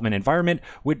a development environment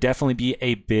would definitely be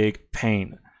a big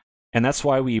pain. And that's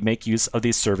why we make use of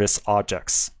these service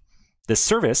objects. This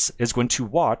service is going to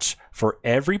watch for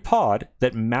every pod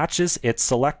that matches its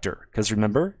selector, because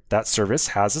remember, that service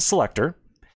has a selector.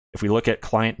 If we look at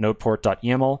client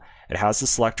nodeport.yaml, it has the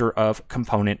selector of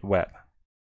component web.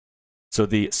 So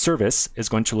the service is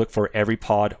going to look for every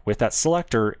pod with that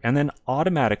selector and then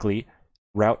automatically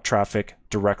route traffic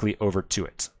directly over to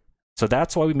it. So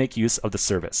that's why we make use of the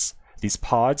service. These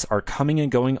pods are coming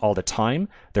and going all the time.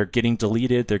 They're getting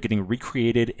deleted, they're getting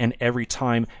recreated, and every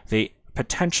time they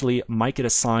potentially might get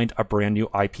assigned a brand new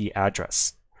IP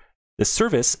address. The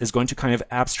service is going to kind of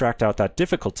abstract out that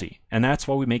difficulty, and that's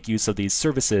why we make use of these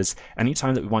services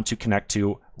anytime that we want to connect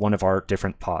to one of our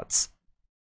different pods.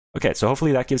 Okay, so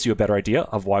hopefully that gives you a better idea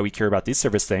of why we care about these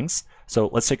service things. So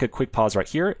let's take a quick pause right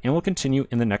here, and we'll continue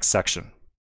in the next section.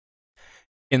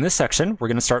 In this section, we're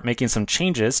going to start making some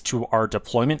changes to our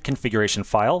deployment configuration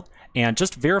file and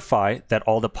just verify that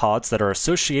all the pods that are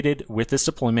associated with this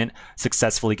deployment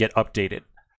successfully get updated.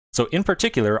 So in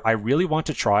particular, I really want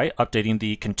to try updating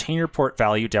the container port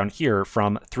value down here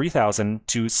from 3000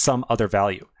 to some other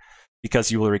value, because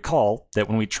you will recall that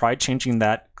when we tried changing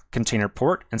that container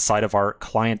port inside of our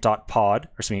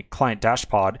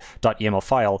client-pod.yaml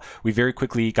file, we very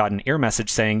quickly got an error message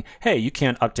saying, hey, you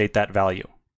can't update that value.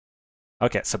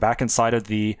 Okay, so back inside of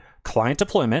the client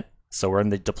deployment, so we're in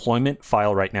the deployment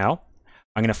file right now,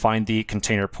 I'm going to find the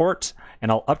container port,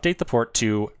 and I'll update the port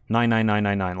to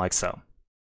 99999, like so.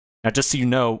 Now, just so you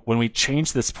know, when we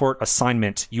change this port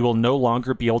assignment, you will no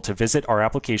longer be able to visit our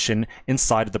application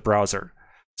inside of the browser.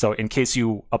 So in case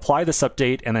you apply this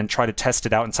update and then try to test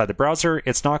it out inside the browser,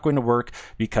 it's not going to work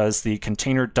because the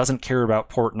container doesn't care about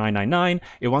port 999.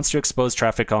 It wants to expose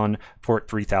traffic on port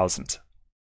 3000.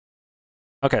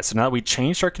 Okay, so now that we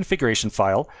changed our configuration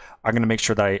file, I'm going to make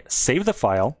sure that I save the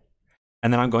file,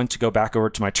 and then I'm going to go back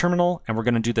over to my terminal, and we're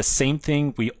going to do the same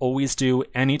thing we always do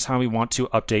anytime we want to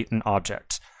update an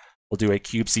object. We'll do a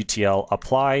kubectl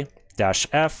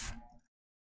apply-f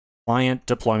client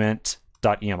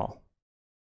deployment.yaml.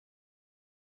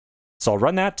 So I'll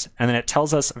run that, and then it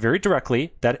tells us very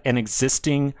directly that an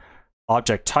existing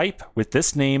object type with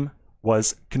this name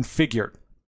was configured.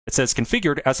 It says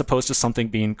configured as opposed to something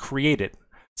being created.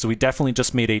 So we definitely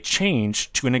just made a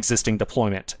change to an existing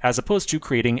deployment as opposed to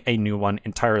creating a new one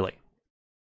entirely.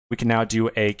 We can now do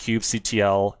a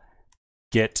kubectl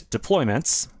get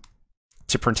deployments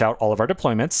to print out all of our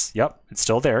deployments. Yep, it's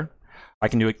still there. I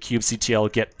can do a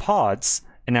kubectl get pods,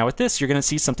 and now with this, you're going to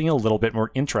see something a little bit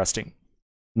more interesting.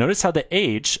 Notice how the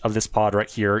age of this pod right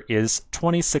here is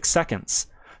 26 seconds.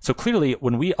 So clearly,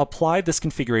 when we apply this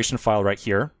configuration file right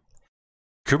here,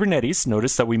 Kubernetes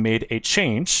noticed that we made a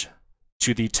change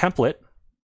to the template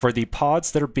for the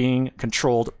pods that are being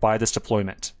controlled by this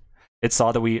deployment. It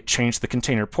saw that we changed the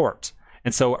container port.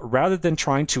 And so rather than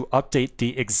trying to update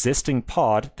the existing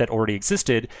pod that already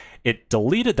existed, it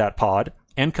deleted that pod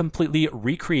and completely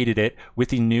recreated it with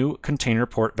the new container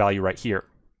port value right here.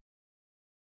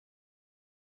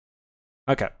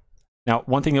 Okay. Now,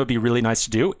 one thing that would be really nice to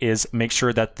do is make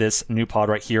sure that this new pod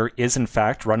right here is in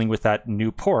fact running with that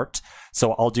new port.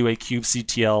 So I'll do a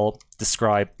kubectl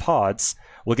describe pods.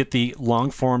 We'll get the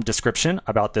long form description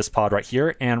about this pod right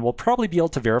here, and we'll probably be able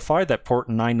to verify that port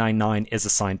 999 is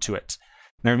assigned to it.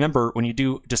 Now remember, when you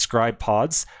do describe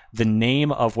pods, the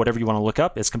name of whatever you want to look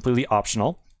up is completely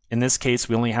optional. In this case,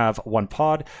 we only have one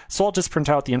pod, so I'll just print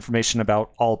out the information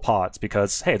about all pods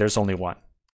because, hey, there's only one.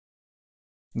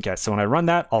 Okay, so when I run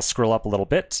that, I'll scroll up a little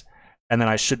bit, and then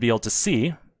I should be able to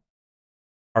see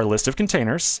our list of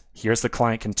containers. Here's the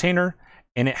client container,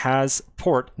 and it has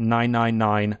port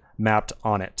 999 mapped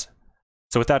on it.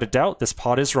 So without a doubt, this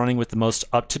pod is running with the most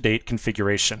up-to-date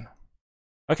configuration.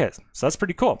 Okay, so that's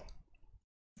pretty cool.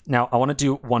 Now, I want to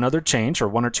do one other change, or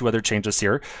one or two other changes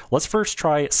here. Let's first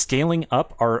try scaling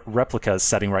up our replicas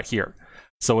setting right here.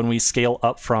 So when we scale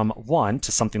up from 1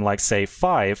 to something like, say,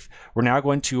 5, we're now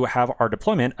going to have our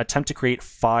deployment attempt to create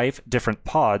 5 different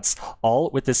pods,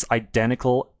 all with this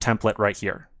identical template right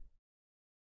here.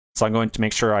 So I'm going to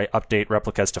make sure I update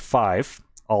replicas to 5.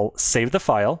 I'll save the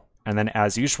file, and then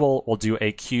as usual, we'll do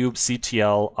a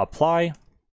kubectl apply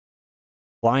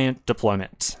client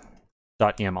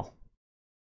deployment.yaml.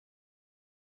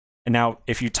 And now,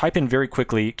 if you type in very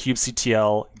quickly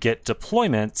kubectl get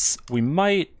deployments, we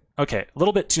might, okay, a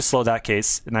little bit too slow in that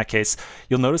case,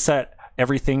 you'll notice that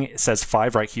everything says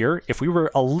 5 right here. If we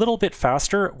were a little bit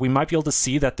faster, we might be able to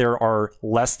see that there are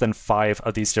less than 5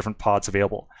 of these different pods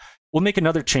available. We'll make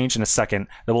another change in a second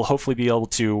that will hopefully be able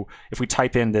to, if we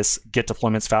type in this get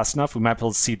deployments fast enough, we might be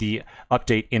able to see the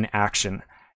update in action.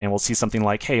 And we'll see something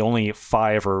like, hey, only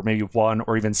 5 or maybe 1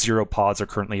 or even 0 pods are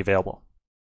currently available.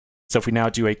 So if we now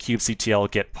do a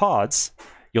kubectl get pods,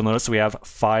 you'll notice we have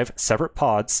 5 separate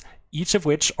pods, each of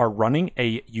which are running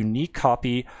a unique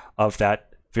copy of that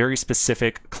very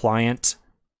specific client,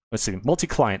 let's see,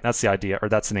 multi-client, that's the idea, or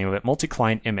that's the name of it,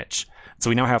 multi-client image. So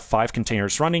we now have 5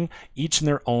 containers running, each in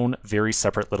their own very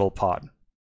separate little pod.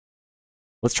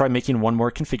 Let's try making one more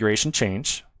configuration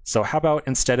change. So how about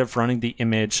instead of running the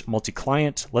image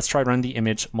multi-client, let's try running the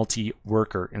image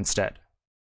multi-worker instead.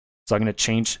 So I'm going to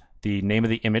change the name of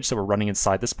the image that we're running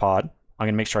inside this pod. I'm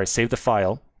going to make sure I save the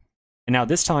file. And now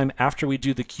this time, after we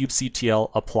do the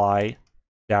kubectl apply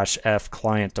 -f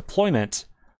client deployment,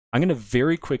 I'm going to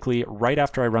very quickly, right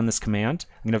after I run this command,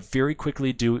 I'm going to very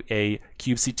quickly do a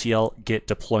kubectl get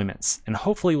deployments. And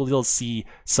hopefully we'll be able to see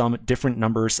some different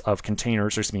numbers of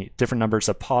containers, or excuse me, different numbers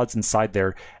of pods inside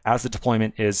there as the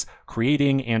deployment is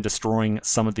creating and destroying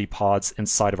some of the pods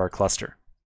inside of our cluster.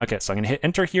 Okay, so I'm going to hit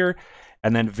enter here,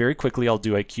 and then very quickly I'll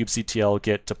do a kubectl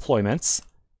get deployments.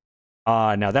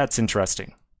 Now that's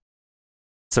interesting.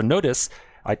 So notice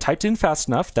I typed in fast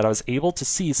enough that I was able to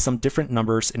see some different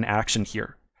numbers in action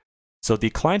here. So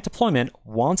the client deployment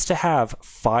wants to have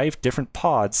 5 different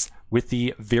pods with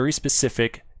the very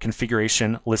specific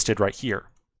configuration listed right here.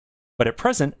 But at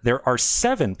present, there are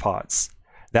 7 pods.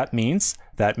 That means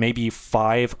that maybe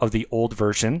 5 of the old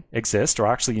version exist, or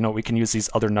actually, we can use these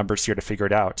other numbers here to figure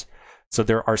it out. So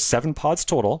there are 7 pods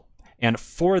total, and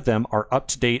 4 of them are up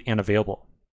to date and available.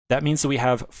 That means that we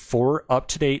have 4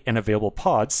 up-to-date and available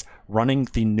pods running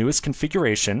the newest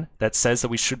configuration that says that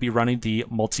we should be running the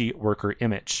multi-worker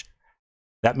image.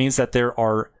 That means that there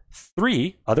are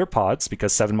 3 other pods,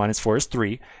 because 7 minus 4 is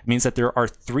 3. It means that there are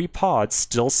 3 pods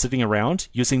still sitting around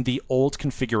using the old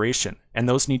configuration, and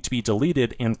those need to be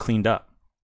deleted and cleaned up.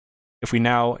 If we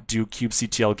now do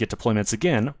kubectl get deployments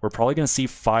again, we're probably going to see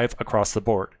 5 across the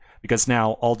board, because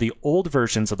now all the old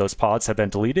versions of those pods have been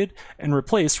deleted and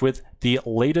replaced with the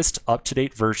latest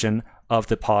up-to-date version of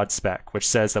the pod spec, which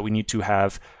says that we need to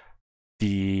have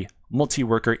the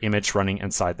multi-worker image running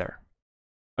inside there.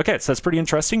 Okay, so it's pretty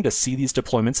interesting to see these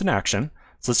deployments in action.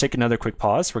 So let's take another quick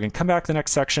pause. We're going to come back to the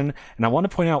next section, and I want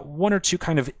to point out 1 or 2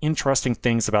 kind of interesting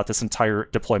things about this entire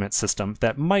deployment system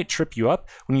that might trip you up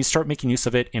when you start making use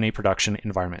of it in a production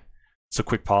environment. So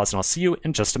quick pause, and I'll see you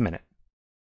in just a minute.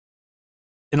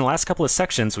 In the last couple of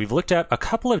sections, we've looked at a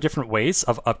couple of different ways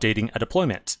of updating a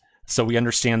deployment. So we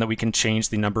understand that we can change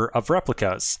the number of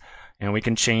replicas, and we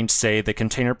can change, say, the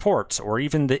container port, or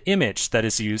even the image that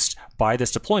is used by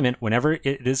this deployment whenever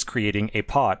it is creating a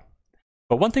pod.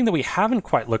 But one thing that we haven't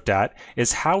quite looked at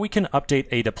is how we can update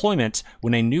a deployment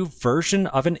when a new version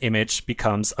of an image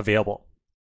becomes available.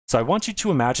 So I want you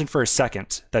to imagine for a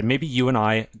second that maybe you and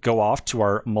I go off to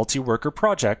our multi-worker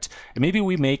project, and maybe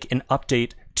we make an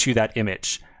update to that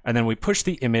image, and then we push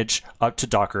the image up to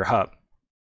Docker Hub.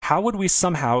 How would we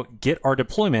somehow get our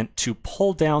deployment to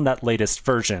pull down that latest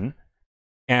version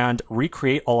and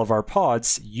recreate all of our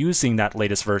pods using that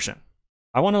latest version?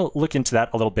 I want to look into that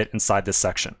a little bit inside this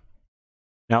section.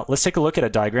 Now, let's take a look at a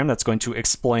diagram that's going to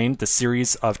explain the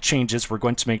series of changes we're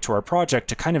going to make to our project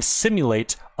to kind of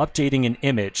simulate updating an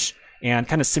image and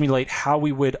kind of simulate how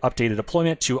we would update a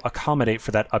deployment to accommodate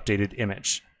for that updated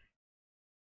image.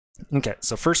 Okay,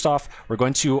 so first off, we're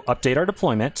going to update our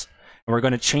deployment, and we're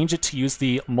going to change it to use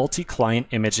the multi-client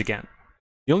image again.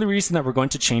 The only reason that we're going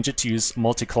to change it to use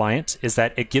multi-client is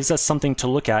that it gives us something to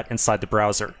look at inside the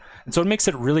browser. And so it makes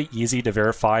it really easy to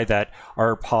verify that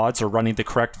our pods are running the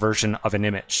correct version of an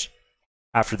image.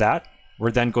 After that,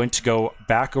 we're then going to go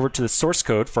back over to the source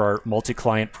code for our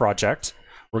multi-client project.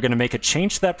 We're going to make a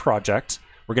change to that project.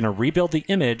 We're going to rebuild the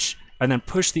image and then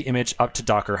push the image up to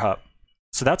Docker Hub.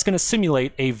 So that's going to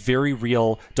simulate a very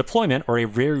real deployment or a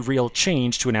very real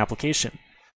change to an application.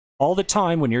 all the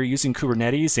time when you're using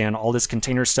Kubernetes and all this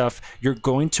container stuff, you're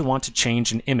going to want to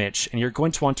change an image, and you're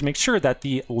going to want to make sure that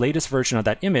the latest version of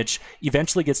that image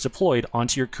eventually gets deployed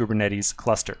onto your Kubernetes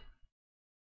cluster.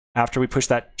 After we push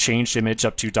that changed image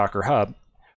up to Docker Hub,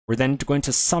 we're then going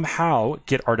to somehow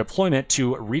get our deployment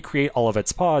to recreate all of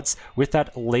its pods with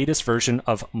that latest version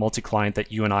of multi-client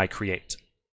that you and I create.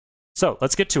 So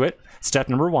let's get to it. Step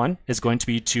number 1 is going to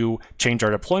be to change our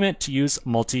deployment to use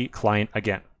multi-client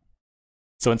again.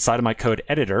 So inside of my code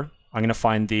editor, I'm going to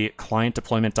find the client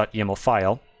deployment.yaml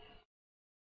file.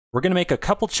 We're going to make a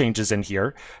couple changes in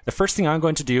here. The first thing I'm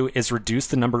going to do is reduce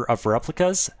the number of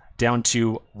replicas down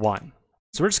to 1.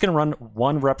 So we're just going to run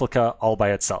 1 replica all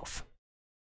by itself.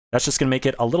 That's just going to make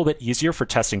it a little bit easier for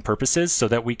testing purposes so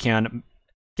that we can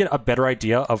get a better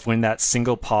idea of when that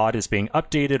single pod is being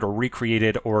updated or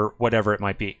recreated or whatever it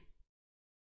might be.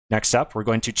 Next up, we're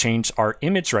going to change our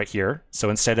image right here. So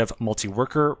instead of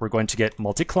multi-worker, we're going to get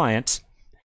multi-client.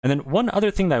 And then one other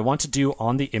thing that I want to do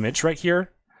on the image right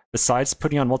here, besides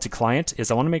putting on multi-client, is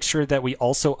I want to make sure that we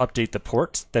also update the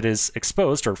port that is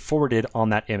exposed or forwarded on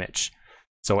that image.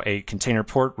 So a container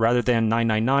port, rather than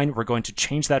 999, we're going to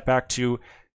change that back to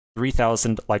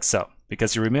 3000 like so.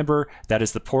 Because you remember, that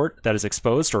is the port that is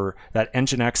exposed, or that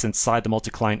Nginx inside the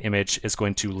multi-client image is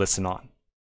going to listen on.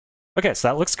 Okay, so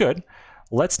that looks good.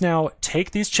 Let's now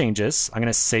take these changes. I'm going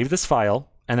to save this file,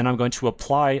 and then I'm going to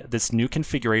apply this new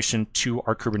configuration to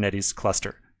our Kubernetes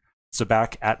cluster. So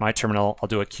back at my terminal, I'll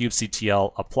do a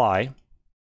kubectl apply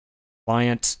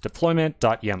client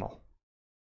deployment.yaml.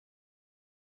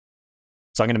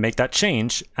 So I'm going to make that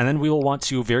change, and then we will want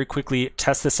to very quickly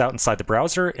test this out inside the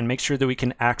browser and make sure that we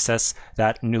can access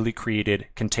that newly created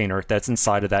container that's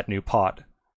inside of that new pod.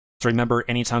 So remember,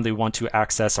 anytime that we want to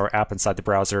access our app inside the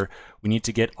browser, we need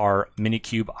to get our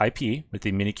minikube IP with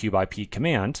the minikube IP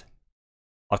command.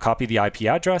 I'll copy the IP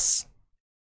address,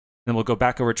 then we'll go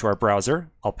back over to our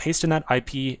browser. I'll paste in that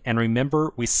IP, and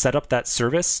remember, we set up that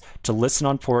service to listen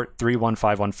on port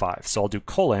 31515. So I'll do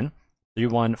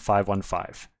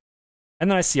 :31515. And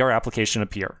then I see our application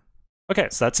appear. Okay,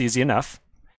 so that's easy enough.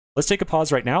 Let's take a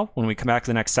pause right now. When we come back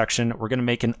to the next section, we're going to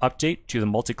make an update to the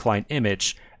multi-client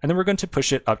image, and then we're going to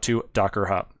push it up to Docker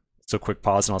Hub. So quick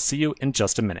pause, and I'll see you in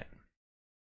just a minute.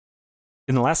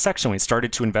 In the last section, we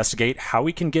started to investigate how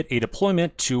we can get a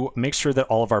deployment to make sure that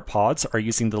all of our pods are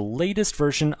using the latest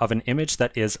version of an image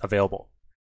that is available.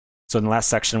 So in the last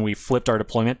section, we flipped our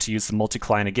deployment to use the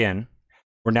multi-client again.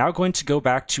 We're now going to go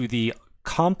back to the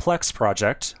complex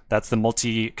project. That's the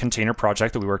multi-container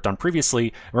project that we worked on previously.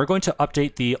 And we're going to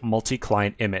update the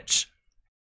multi-client image.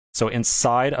 So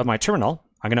inside of my terminal,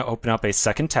 I'm going to open up a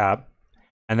second tab,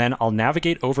 and then I'll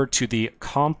navigate over to the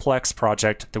complex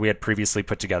project that we had previously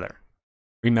put together.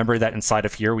 Remember that inside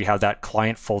of here, we have that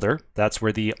client folder. That's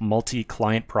where the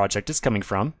multi-client project is coming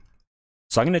from.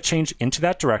 So I'm going to change into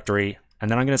that directory, and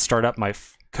then I'm going to start up my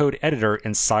code editor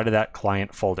inside of that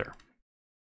client folder.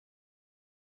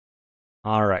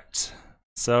 All right,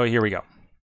 so here we go.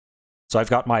 So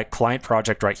I've got my client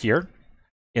project right here.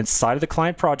 Inside of the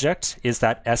client project is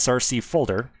that SRC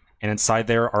folder, and inside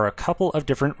there are a couple of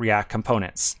different React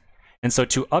components. And so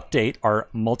to update our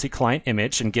multi-client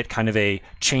image and get kind of a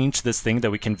change this thing that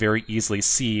we can very easily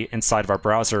see inside of our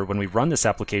browser when we run this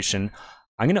application,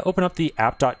 I'm going to open up the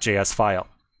app.js file.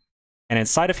 And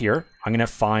inside of here, I'm going to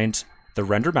find the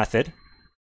render method.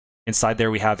 Inside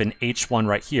there, we have an h1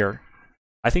 right here.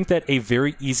 I think that a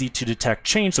very easy to detect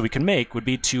change that we can make would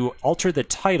be to alter the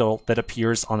title that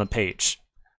appears on the page.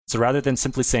 So rather than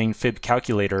simply saying fib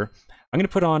calculator, I'm going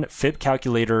to put on fib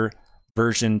calculator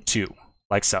version 2,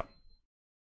 like so.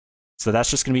 So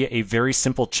that's just going to be a very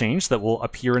simple change that will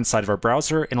appear inside of our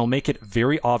browser, and will make it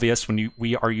very obvious when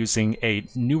we are using a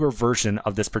newer version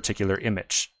of this particular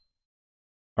image.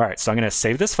 All right, so I'm going to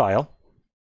save this file,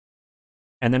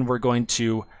 and then we're going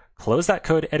to close that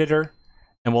code editor,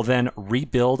 and we'll then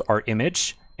rebuild our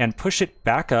image and push it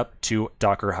back up to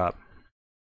Docker Hub.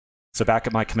 So back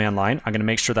at my command line, I'm going to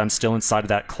make sure that I'm still inside of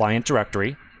that client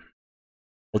directory.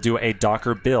 We'll do a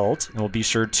Docker build, and we'll be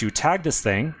sure to tag this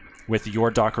thing with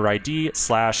your Docker ID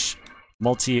 /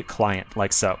 multi-client,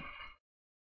 like so.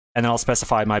 And then I'll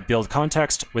specify my build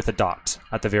context with a dot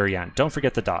at the very end. Don't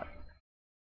forget the dot.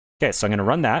 Okay, so I'm going to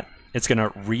run that. It's going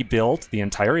to rebuild the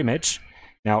entire image.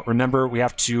 Now remember, we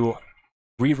have to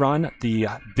rerun the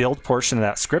build portion of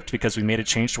that script because we made a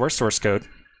change to our source code.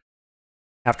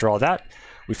 After all that,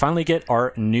 we finally get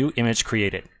our new image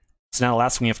created. So now the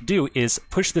last thing we have to do is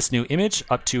push this new image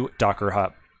up to Docker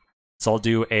Hub. So I'll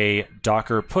do a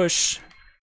docker push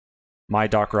my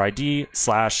Docker ID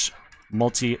 /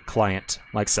 multi-client,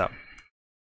 like so.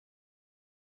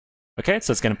 Okay,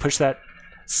 so it's going to push that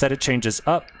set of changes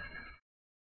up.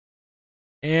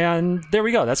 And there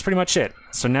we go, that's pretty much it.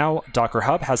 So now Docker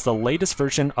Hub has the latest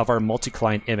version of our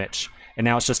multi-client image. And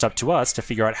now it's just up to us to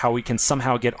figure out how we can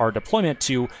somehow get our deployment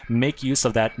to make use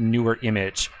of that newer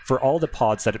image for all the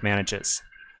pods that it manages.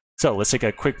 So let's take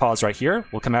a quick pause right here.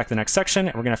 We'll come back to the next section,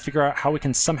 and we're going to figure out how we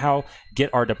can somehow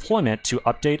get our deployment to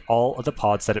update all of the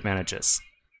pods that it manages.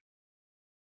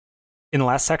 In the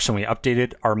last section, we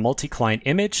updated our multi-client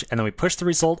image, and then we pushed the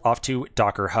result off to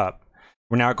Docker Hub.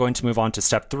 We're now going to move on to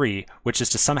step 3, which is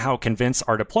to somehow convince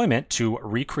our deployment to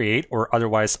recreate or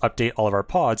otherwise update all of our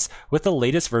pods with the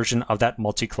latest version of that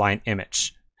multi-client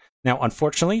image. Now,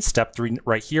 unfortunately, step 3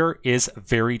 right here is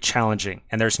very challenging,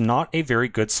 and there's not a very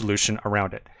good solution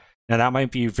around it. Now, that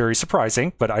might be very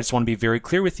surprising, but I just want to be very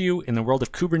clear with you. In the world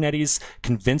of Kubernetes,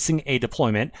 convincing a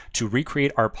deployment to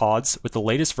recreate our pods with the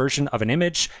latest version of an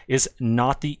image is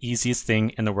not the easiest thing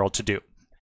in the world to do.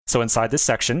 So inside this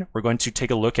section, we're going to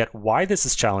take a look at why this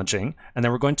is challenging, and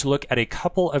then we're going to look at a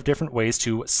couple of different ways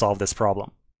to solve this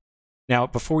problem. Now,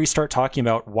 before we start talking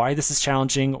about why this is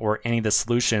challenging or any of the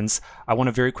solutions, I want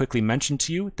to very quickly mention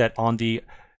to you that on the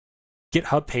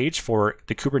GitHub page for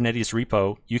the Kubernetes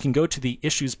repo, you can go to the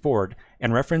issues board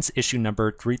and reference issue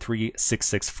number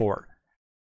 33664.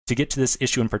 To get to this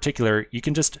issue in particular, you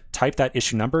can just type that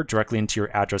issue number directly into your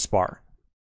address bar.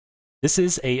 This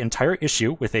is an entire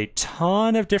issue with a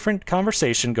ton of different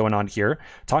conversation going on here,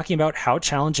 talking about how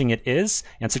challenging it is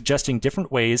and suggesting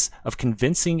different ways of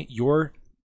convincing your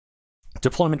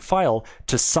deployment file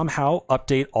to somehow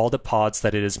update all the pods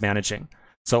that it is managing.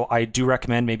 So I do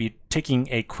recommend maybe taking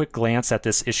a quick glance at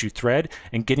this issue thread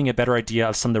and getting a better idea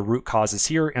of some of the root causes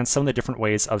here and some of the different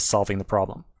ways of solving the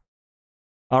problem.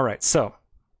 All right, so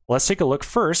let's take a look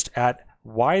first at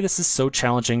why this is so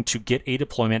challenging to get a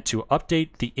deployment to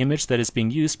update the image that is being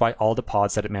used by all the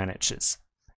pods that it manages.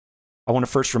 I want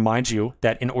to first remind you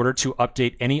that in order to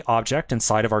update any object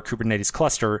inside of our Kubernetes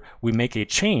cluster, we make a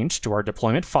change to our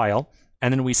deployment file,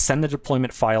 and then we send the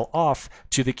deployment file off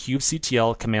to the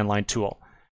kubectl command line tool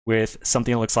with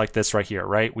something that looks like this right here,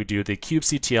 right? We do the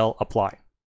kubectl apply.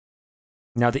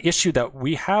 Now, the issue that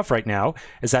we have right now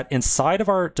is that inside of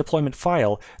our deployment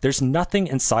file, there's nothing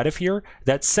inside of here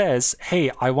that says,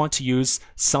 hey, I want to use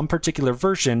some particular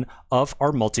version of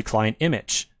our multi-client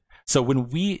image. So when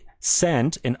we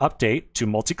send an update to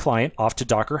multi-client off to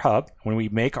Docker Hub, when we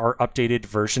make our updated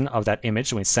version of that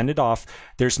image and we send it off,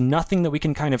 there's nothing that we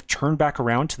can kind of turn back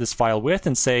around to this file with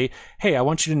and say, hey, I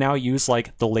want you to now use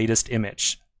like the latest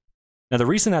image. Now, the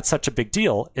reason that's such a big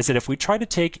deal is that if we try to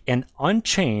take an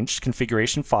unchanged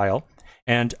configuration file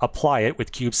and apply it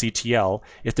with kubectl,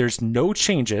 if there's no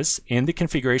changes in the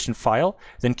configuration file,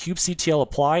 then kubectl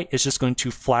apply is just going to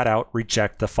flat out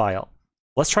reject the file.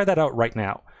 Let's try that out right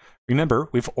now. Remember,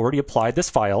 we've already applied this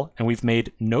file and we've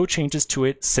made no changes to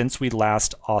it since we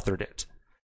last authored it.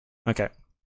 Okay,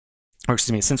 or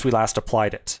excuse me, since we last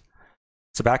applied it.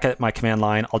 So back at my command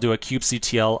line, I'll do a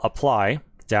kubectl apply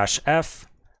 -f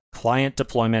client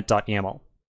deployment.yaml.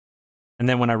 And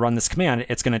then when I run this command,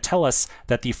 it's going to tell us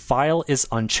that the file is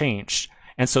unchanged.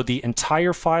 And so the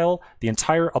entire file, the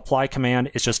entire apply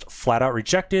command is just flat out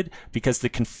rejected because the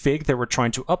config that we're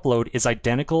trying to upload is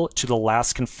identical to the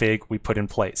last config we put in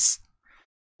place.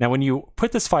 Now, when you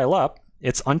put this file up,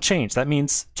 it's unchanged. That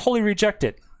means totally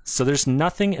rejected. So there's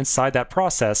nothing inside that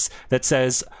process that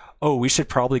says, oh, we should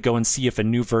probably go and see if a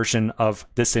new version of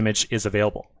this image is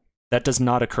available. That does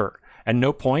not occur. At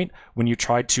no point when you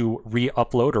try to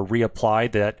re-upload or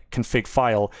reapply that config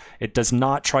file, it does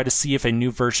not try to see if a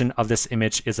new version of this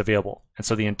image is available. And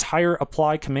so the entire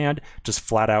apply command just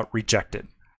flat out rejected.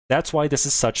 That's why this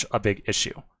is such a big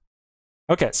issue.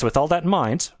 Okay, so with all that in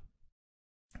mind,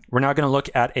 we're now going to look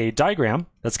at a diagram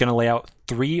that's going to lay out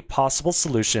 3 possible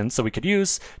solutions that we could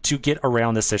use to get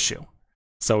around this issue.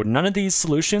 So none of these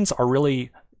solutions are really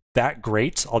that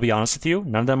great, I'll be honest with you.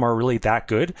 None of them are really that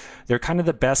good. They're kind of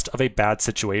the best of a bad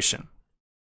situation.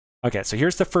 Okay, so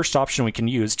here's the first option we can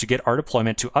use to get our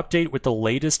deployment to update with the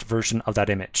latest version of that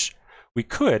image. We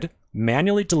could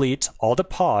manually delete all the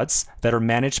pods that are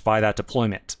managed by that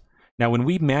deployment. Now, when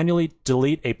we manually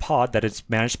delete a pod that is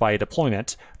managed by a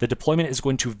deployment, the deployment is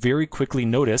going to very quickly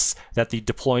notice that the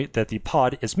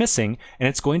pod is missing, and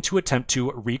it's going to attempt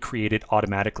to recreate it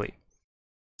automatically.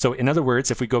 So in other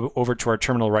words, if we go over to our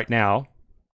terminal right now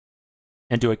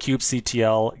and do a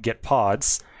kubectl get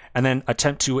pods and then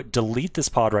attempt to delete this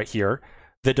pod right here,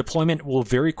 the deployment will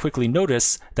very quickly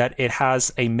notice that it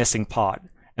has a missing pod,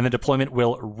 and the deployment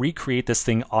will recreate this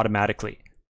thing automatically.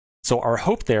 So our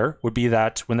hope there would be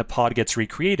that when the pod gets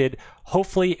recreated,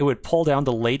 hopefully it would pull down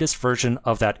the latest version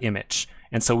of that image.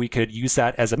 And so we could use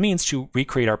that as a means to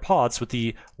recreate our pods with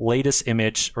the latest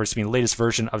image, or excuse me, latest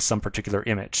version of some particular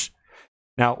image.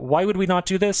 Now, why would we not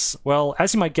do this? Well,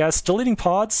 as you might guess, deleting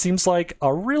pods seems like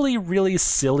a really, really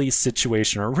silly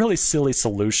situation or a really silly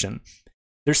solution.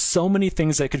 There's so many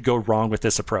things that could go wrong with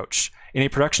this approach. In a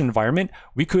production environment,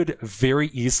 we could very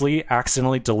easily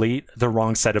accidentally delete the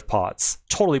wrong set of pods.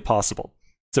 Totally possible.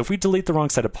 So if we delete the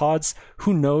wrong set of pods,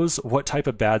 who knows what type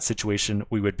of bad situation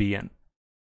we would be in.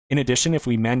 In addition, if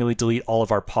we manually delete all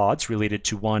of our pods related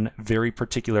to one very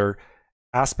particular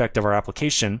aspect of our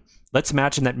application, let's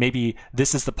imagine that maybe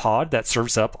this is the pod that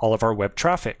serves up all of our web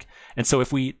traffic. And so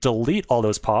if we delete all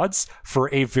those pods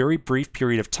for a very brief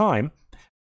period of time,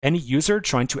 any user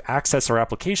trying to access our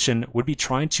application would be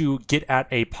trying to get at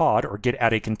a pod or get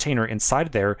at a container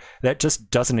inside there that just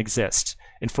doesn't exist.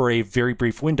 And for a very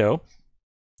brief window,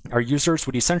 our users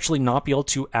would essentially not be able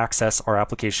to access our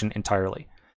application entirely.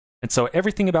 And so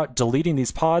everything about deleting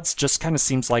these pods just kind of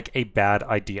seems like a bad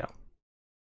idea.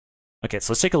 Okay,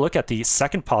 so let's take a look at the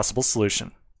second possible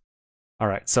solution. All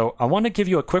right, so I want to give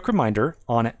you a quick reminder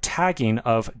on tagging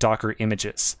of Docker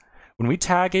images. When we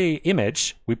tag an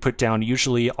image, we put down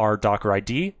usually our Docker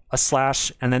ID, a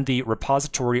slash, and then the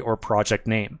repository or project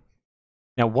name.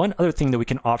 Now, one other thing that we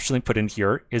can optionally put in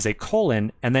here is a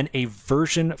colon and then a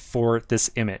version for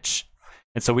this image.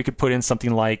 And so we could put in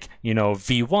something like,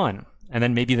 v1, and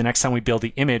then maybe the next time we build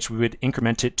the image, we would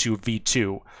increment it to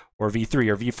v2 or v3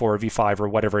 or v4 or v5 or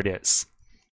whatever it is.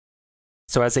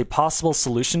 So as a possible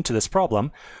solution to this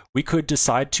problem, we could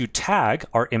decide to tag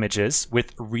our images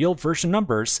with real version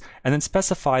numbers and then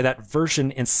specify that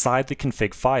version inside the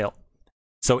config file.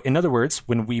 So in other words,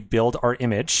 when we build our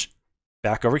image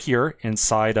back over here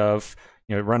inside of,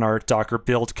 run our Docker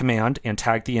build command and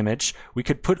tag the image, we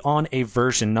could put on a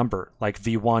version number like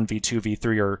v1, v2,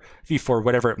 v3, or v4,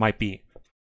 whatever it might be.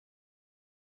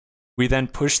 We then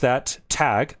push that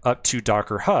tag up to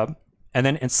Docker Hub, and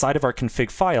then inside of our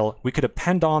config file, we could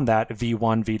append on that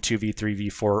v1, v2, v3,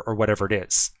 v4, or whatever it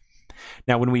is.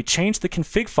 Now, when we change the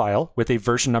config file with a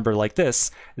version number like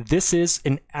this is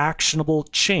an actionable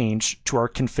change to our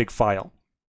config file.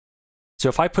 So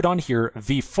if I put on here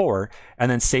v4 and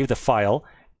then save the file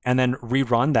and then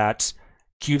rerun that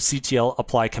kubectl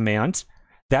apply command,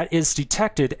 that is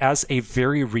detected as a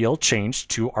very real change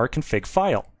to our config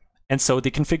file. And so the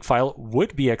config file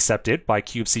would be accepted by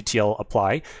kubectl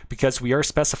apply because we are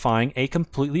specifying a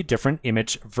completely different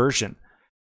image version.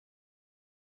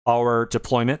 Our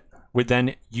deployment would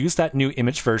then use that new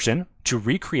image version to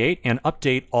recreate and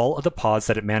update all of the pods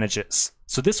that it manages.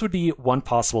 So this would be one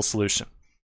possible solution.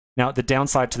 Now, the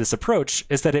downside to this approach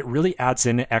is that it really adds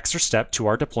in an extra step to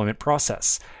our deployment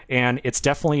process, and it's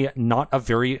definitely not a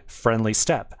very friendly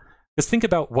step. Because think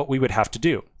about what we would have to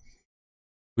do.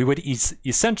 We would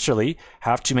essentially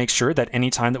have to make sure that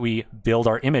anytime that we build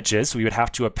our images, we would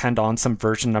have to append on some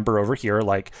version number over here,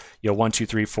 like 1, 2,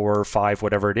 3, 4, 5,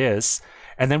 whatever it is.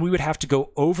 And then we would have to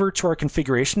go over to our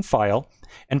configuration file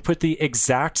and put the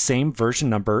exact same version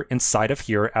number inside of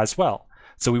here as well.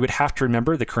 So we would have to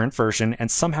remember the current version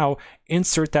and somehow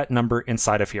insert that number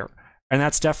inside of here. And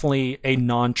that's definitely a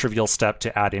non-trivial step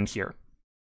to add in here.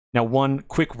 Now, one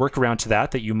quick workaround to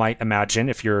that you might imagine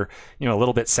if you're a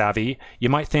little bit savvy, you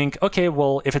might think, okay,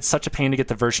 well, if it's such a pain to get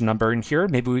the version number in here,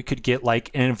 maybe we could get like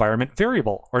an environment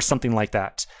variable or something like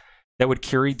that would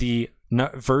carry the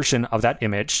version of that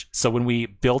image. So when we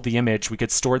build the image, we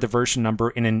could store the version number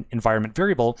in an environment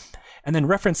variable and then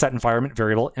reference that environment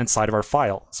variable inside of our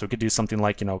file. So we could do something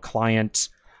like, client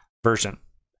version.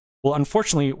 Well,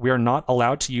 unfortunately, we are not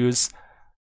allowed to use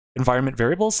environment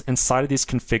variables inside of these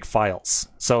config files.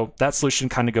 So that solution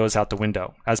kind of goes out the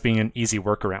window as being an easy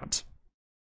workaround.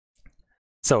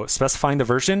 So specifying the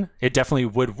version, it definitely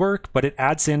would work, but it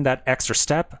adds in that extra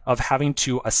step of having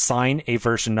to assign a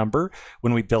version number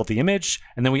when we build the image.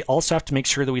 And then we also have to make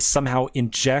sure that we somehow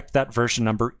inject that version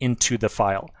number into the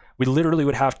file. We literally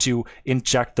would have to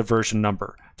inject the version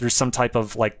number through some type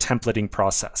of templating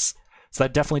process. So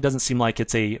that definitely doesn't seem like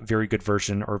it's a very good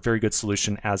version or very good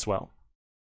solution as well.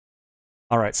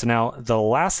 All right, so now the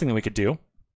last thing that we could do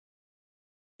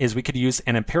is we could use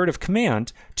an imperative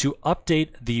command to update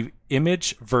the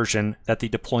image version that the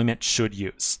deployment should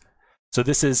use. So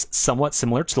this is somewhat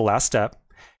similar to the last step.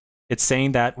 It's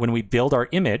saying that when we build our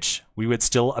image, we would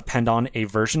still append on a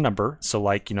version number. So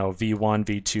like, v1,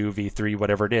 v2, v3,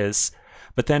 whatever it is.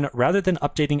 But then rather than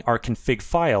updating our config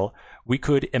file, we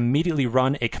could immediately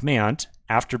run a command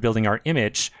after building our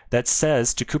image that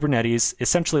says to Kubernetes,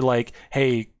 essentially like,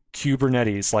 hey,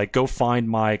 Kubernetes, go find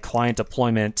my client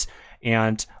deployment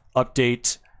and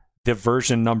update the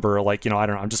version number, I don't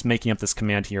know, I'm just making up this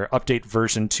command here, update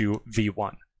version to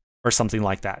v1 or something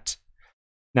like that.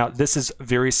 Now, this is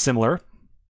very similar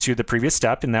to the previous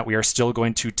step in that we are still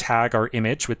going to tag our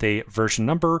image with a version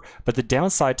number, but the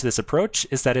downside to this approach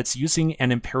is that it's using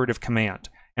an imperative command,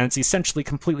 and it's essentially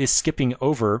completely skipping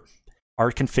over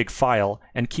our config file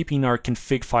and keeping our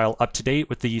config file up to date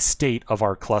with the state of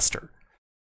our cluster.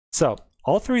 So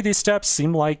all three of these steps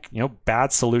seem like,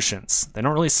 bad solutions. They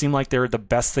don't really seem like they're the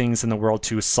best things in the world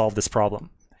to solve this problem.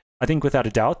 I think without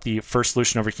a doubt, the first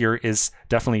solution over here is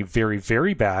definitely very,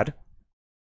 very bad.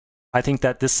 I think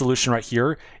that this solution right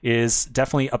here is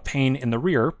definitely a pain in the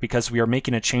rear because we are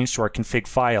making a change to our config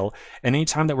file. And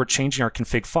anytime that we're changing our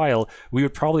config file, we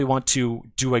would probably want to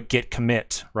do a git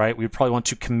commit, right? We would probably want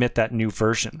to commit that new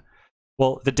version.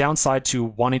 Well, the downside to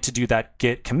wanting to do that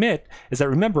git commit is that,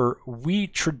 remember, we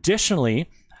traditionally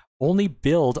only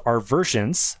build our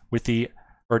versions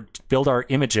or build our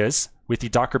images with the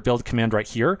Docker build command right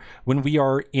here when we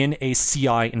are in a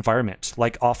CI environment,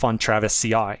 like off on Travis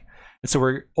CI. And so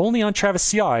we're only on Travis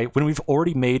CI when we've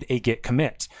already made a git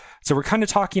commit. So we're kind of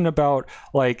talking about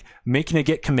like making a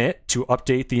git commit to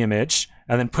update the image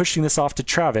and then pushing this off to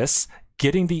Travis,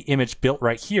 getting the image built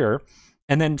right here,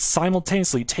 and then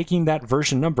simultaneously taking that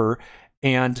version number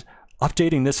and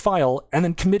updating this file and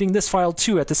then committing this file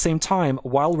too at the same time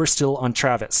while we're still on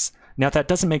Travis. Now, if that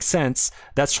doesn't make sense,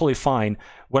 that's totally fine.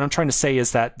 What I'm trying to say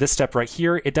is that this step right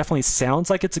here, it definitely sounds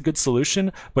like it's a good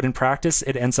solution, but in practice,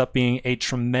 it ends up being a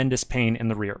tremendous pain in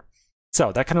the rear.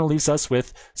 So that kind of leaves us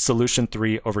with solution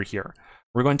 3 over here.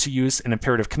 We're going to use an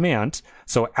imperative command.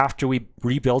 So after we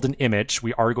rebuild an image,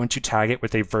 we are going to tag it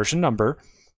with a version number.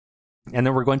 And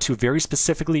then we're going to very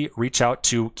specifically reach out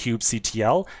to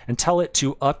kubectl and tell it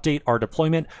to update our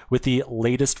deployment with the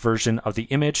latest version of the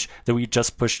image that we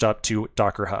just pushed up to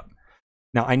Docker Hub.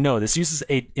 Now, I know this uses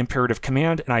an imperative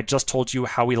command, and I just told you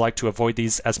how we like to avoid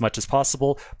these as much as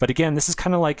possible. But again, this is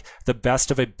kind of like the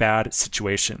best of a bad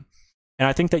situation. And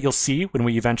I think that you'll see when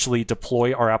we eventually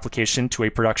deploy our application to a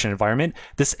production environment,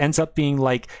 this ends up being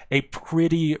like a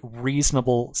pretty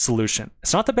reasonable solution.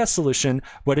 It's not the best solution,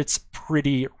 but it's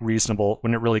pretty reasonable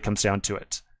when it really comes down to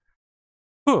it.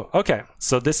 Whew, okay,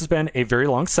 so this has been a very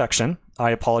long section.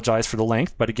 I apologize for the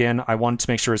length, but again, I wanted to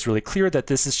make sure it's really clear that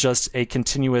this is just a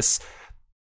continuous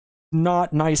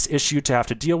not nice issue to have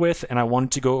to deal with, and I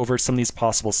wanted to go over some of these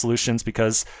possible solutions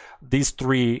because these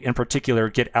 3 in particular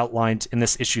get outlined in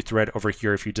this issue thread over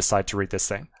here if you decide to read this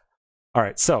thing. All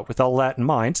right, so with all that in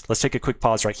mind, let's take a quick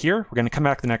pause right here. We're going to come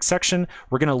back to the next section.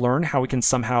 We're going to learn how we can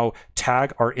somehow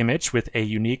tag our image with a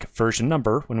unique version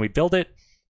number when we build it,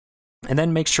 and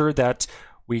then make sure that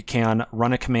we can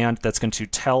run a command that's going to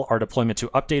tell our deployment to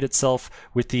update itself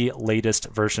with the latest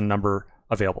version number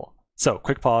available. So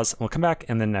quick pause, and we'll come back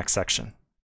in the next section.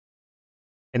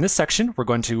 In this section, we're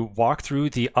going to walk through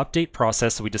the update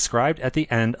process that we described at the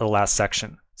end of the last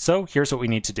section. So here's what we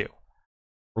need to do.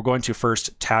 We're going to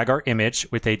first tag our image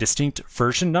with a distinct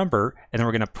version number, and then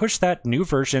we're going to push that new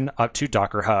version up to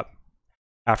Docker Hub.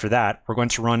 After that, we're going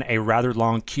to run a rather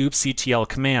long kubectl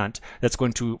command that's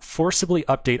going to forcibly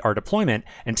update our deployment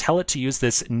and tell it to use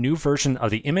this new version of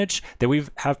the image that we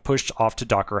have pushed off to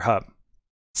Docker Hub.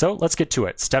 So let's get to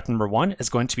it. Step number 1 is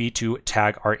going to be to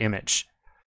tag our image.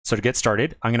 So to get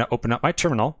started, I'm going to open up my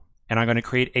terminal, and I'm going to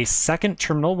create a second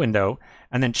terminal window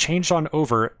and then change on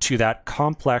over to that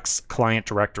complex client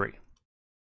directory.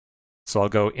 So I'll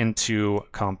go into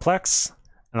complex,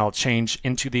 and I'll change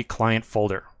into the client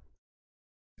folder.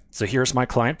 So here's my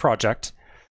client project.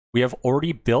 We have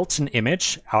already built an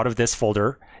image out of this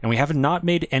folder, and we have not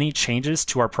made any changes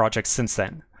to our project since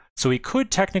then. So we could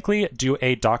technically do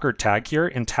a Docker tag here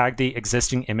and tag the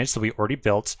existing image that we already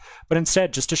built, but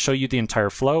instead, just to show you the entire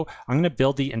flow, I'm going to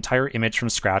build the entire image from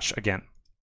scratch again.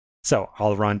 So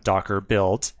I'll run docker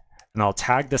build, and I'll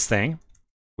tag this thing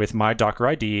with my Docker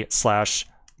ID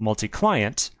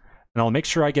 /multi-client, and I'll make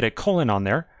sure I get a colon on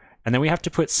there, and then we have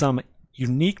to put some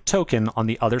unique token on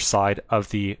the other side of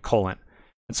the colon.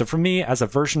 And so for me, as a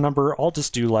version number, I'll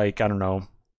just do like, I don't know,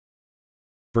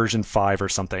 version 5 or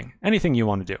something, anything you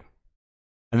want to do.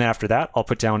 And then after that, I'll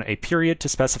put down a period to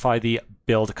specify the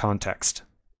build context.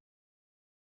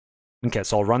 Okay,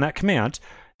 so I'll run that command.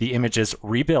 The image is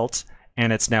rebuilt,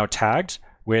 and it's now tagged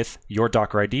with your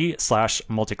Docker ID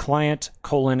 /multi-client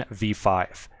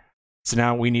 :v5. So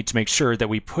now we need to make sure that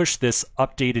we push this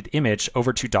updated image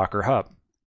over to Docker Hub.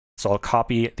 So I'll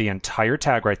copy the entire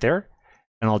tag right there,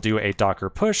 and I'll do a docker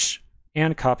push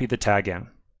and copy the tag in.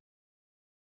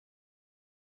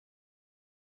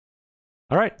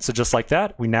 All right, so just like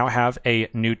that, we now have a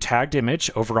new tagged image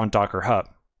over on Docker Hub.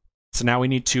 So now we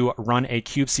need to run a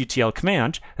kubectl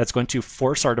command that's going to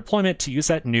force our deployment to use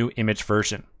that new image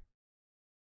version.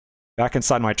 Back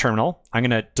inside my terminal, I'm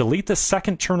going to delete the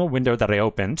second terminal window that I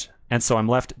opened, and so I'm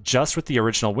left just with the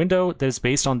original window that is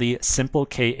based on the simple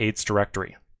K8s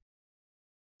directory.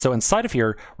 So inside of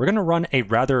here, we're going to run a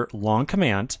rather long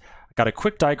command. I've got a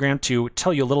quick diagram to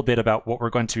tell you a little bit about what we're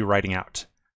going to be writing out.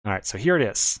 All right, so here it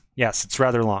is. Yes, it's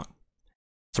rather long.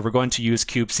 So we're going to use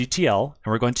kubectl,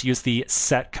 and we're going to use the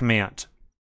set command.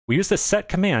 We use the set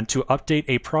command to update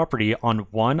a property on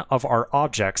one of our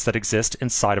objects that exist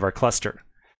inside of our cluster.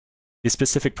 The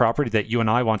specific property that you and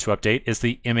I want to update is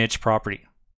the image property.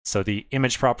 So the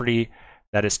image property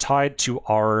that is tied to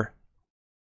our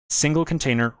single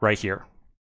container right here.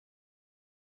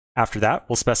 After that,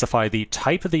 we'll specify the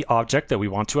type of the object that we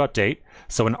want to update.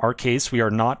 So in our case, we are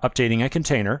not updating a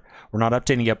container. We're not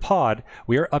updating a pod.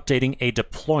 We are updating a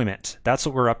deployment. That's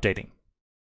what we're updating.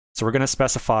 So we're going to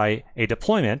specify a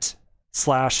deployment /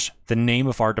 the name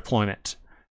of our deployment,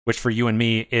 which for you and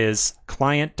me is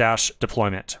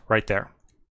client-deployment right there.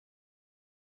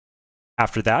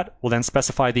 After that, we'll then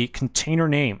specify the container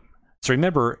name. So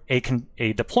remember,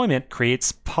 a deployment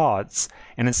creates pods,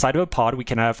 and inside of a pod, we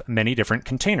can have many different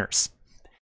containers.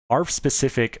 Our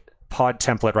specific pod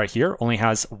template right here only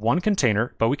has one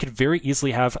container, but we could very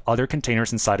easily have other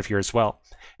containers inside of here as well.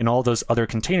 And all those other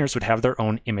containers would have their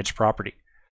own image property.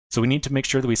 So we need to make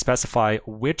sure that we specify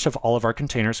which of all of our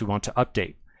containers we want to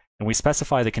update. And we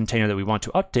specify the container that we want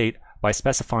to update by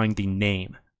specifying the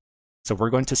name. So we're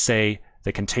going to say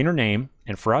the container name,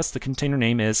 and for us, the container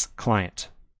name is client.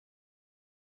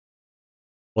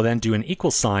 We'll then do an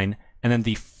equal sign, and then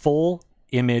the full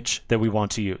image that we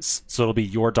want to use. So it'll be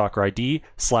your Docker ID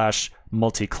 /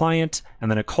 multi-client, and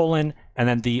then a colon, and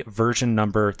then the version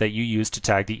number that you use to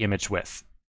tag the image with.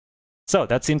 So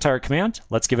that's the entire command.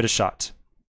 Let's give it a shot.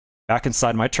 Back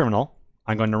inside my terminal,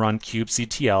 I'm going to run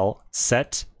kubectl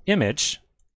set image.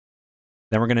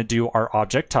 Then we're going to do our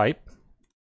object type,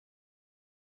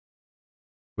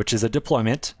 which is a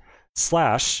deployment, /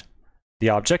 the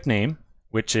object name,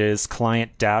 which is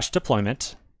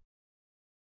client-deployment.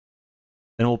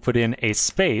 Then we'll put in a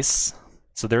space.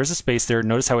 So there is a space there.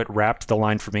 Notice how it wrapped the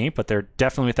line for me, but there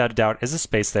definitely, without a doubt, is a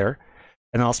space there.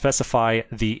 And then I'll specify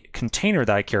the container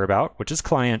that I care about, which is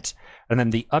client. And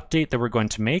then the update that we're going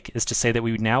to make is to say that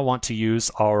we now want to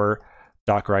use our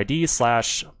Docker ID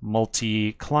 /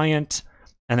 multi-client.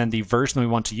 And then the version that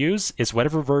we want to use is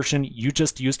whatever version you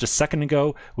just used a second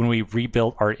ago when we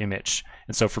rebuilt our image.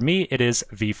 And so for me, it is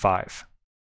v5.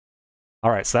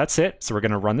 All right, so that's it. So we're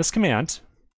going to run this command,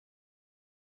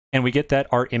 and we get that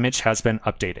our image has been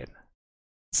updated.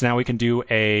 So now we can do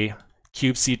a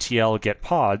kubectl get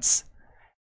pods,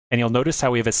 and you'll notice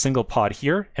how we have a single pod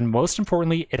here, and most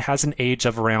importantly, it has an age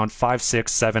of around 5,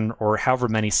 6, 7, or however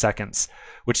many seconds,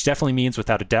 which definitely means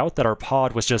without a doubt that our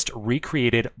pod was just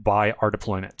recreated by our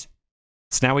deployment.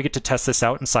 So now we get to test this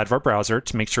out inside of our browser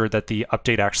to make sure that the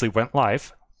update actually went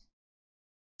live.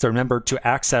 So remember, to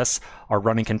access our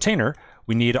running container,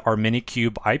 we need our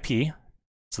Minikube IP.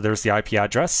 So there's the IP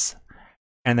address.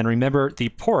 And then remember, the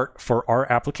port for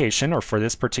our application, or for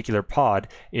this particular pod,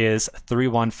 is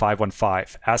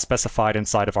 31515, as specified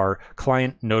inside of our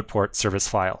client node port service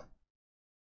file.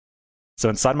 So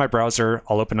inside my browser,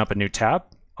 I'll open up a new tab.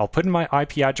 I'll put in my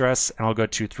IP address, and I'll go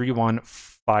to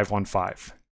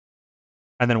 31515.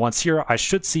 And then once here, I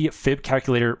should see Fib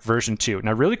Calculator version 2.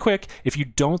 Now really quick, if you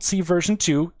don't see version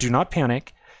 2, do not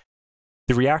panic.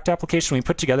 The React application we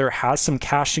put together has some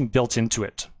caching built into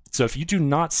it. So if you do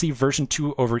not see version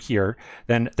 2 over here,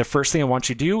 then the first thing I want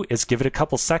you to do is give it a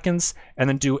couple seconds and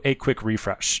then do a quick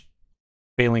refresh.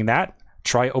 Failing that,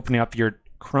 try opening up your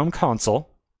Chrome console,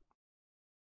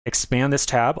 expand this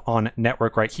tab on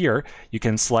network right here. You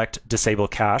can select disable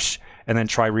cache and then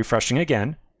try refreshing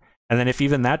again. And then if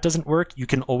even that doesn't work, you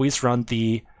can always run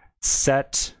the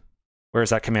set, where is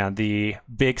that command? The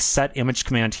big set image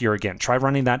command here again. Try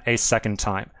running that a second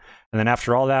time. And then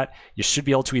after all that, you should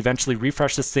be able to eventually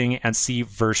refresh this thing and see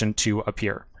version 2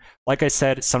 appear. Like I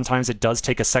said, sometimes it does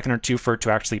take a second or two for it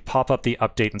to actually pop up the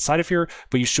update inside of here,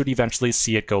 but you should eventually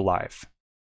see it go live.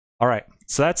 All right,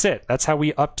 so that's it. That's how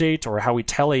we update, or how we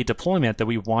tell a deployment that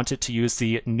we want it to use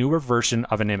the newer version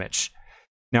of an image.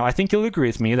 Now, I think you'll agree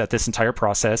with me that this entire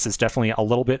process is definitely a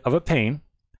little bit of a pain,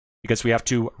 because we have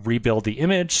to rebuild the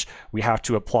image, we have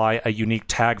to apply a unique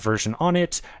tag version on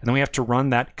it, and then we have to run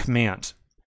that command.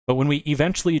 But when we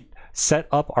eventually set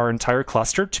up our entire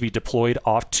cluster to be deployed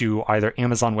off to either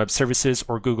Amazon Web Services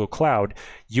or Google Cloud,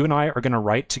 you and I are going to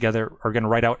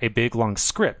write out a big long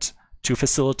script to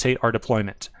facilitate our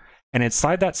deployment. And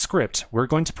inside that script, we're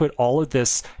going to put all of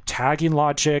this tagging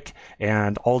logic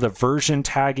and all the version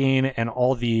tagging and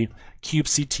all the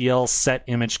kubectl set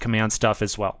image command stuff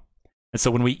as well. And so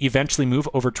when we eventually move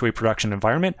over to a production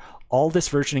environment, all this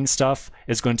versioning stuff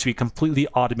is going to be completely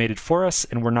automated for us,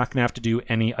 and we're not going to have to do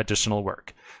any additional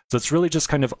work. So it's really just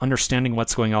kind of understanding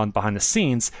what's going on behind the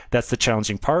scenes. That's the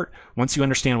challenging part. Once you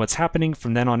understand what's happening,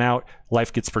 from then on out,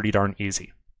 life gets pretty darn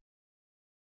easy.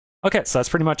 Okay, so that's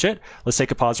pretty much it. Let's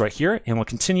take a pause right here, and we'll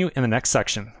continue in the next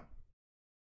section.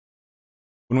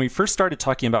 When we first started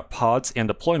talking about pods and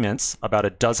deployments about a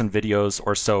dozen videos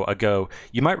or so ago,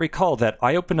 you might recall that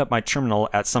I opened up my terminal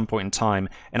at some point in time,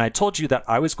 and I told you that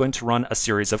I was going to run a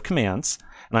series of commands.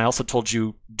 And I also told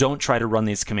you, don't try to run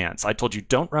these commands. I told you,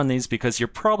 don't run these because you're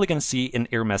probably going to see an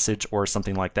error message or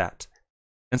something like that.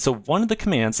 And so one of the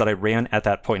commands that I ran at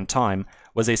that point in time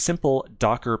was a simple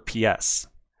Docker PS.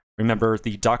 Remember,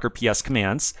 the Docker PS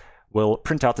commands will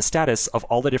print out the status of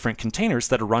all the different containers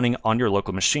that are running on your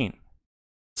local machine.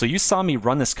 So you saw me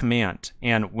run this command,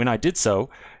 and when I did so,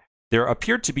 there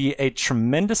appeared to be a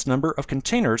tremendous number of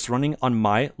containers running on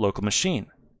my local machine.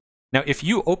 Now, if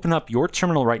you open up your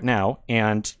terminal right now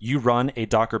and you run a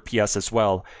Docker PS as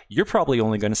well, you're probably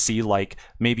only going to see like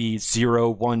maybe 0,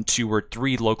 1, 2, or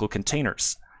 3 local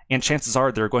containers. And chances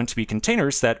are there are going to be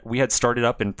containers that we had started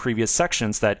up in previous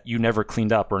sections that you never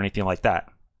cleaned up or anything like that.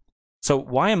 So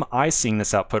why am I seeing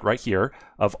this output right here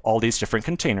of all these different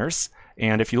containers?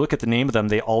 And if you look at the name of them,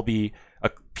 they all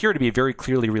appear to be very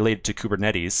clearly related to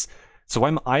Kubernetes. So why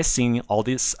am I seeing all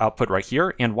this output right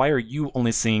here? And why are you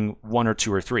only seeing 1 or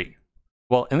 2 or 3?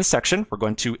 Well, in this section, we're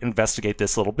going to investigate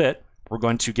this a little bit. We're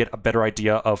going to get a better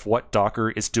idea of what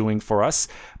Docker is doing for us,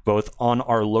 both on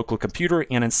our local computer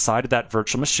and inside of that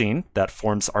virtual machine that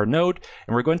forms our node.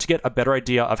 And we're going to get a better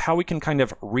idea of how we can kind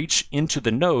of reach into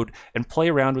the node and play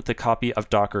around with the copy of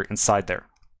Docker inside there.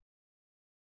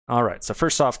 All right, so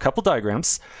first off, a couple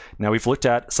diagrams. Now we've looked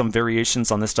at some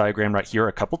variations on this diagram right here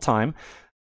a couple times.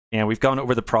 And we've gone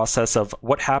over the process of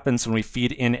what happens when we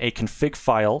feed in a config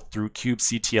file through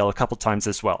kubectl a couple times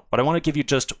as well. But I want to give you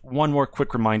just one more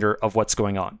quick reminder of what's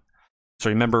going on. So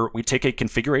remember, we take a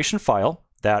configuration file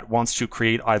that wants to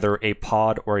create either a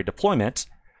pod or a deployment.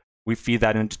 We feed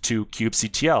that into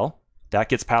kubectl. That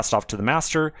gets passed off to the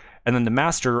master, and then the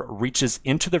master reaches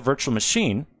into the virtual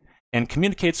machine and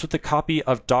communicates with the copy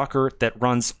of Docker that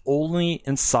runs only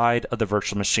inside of the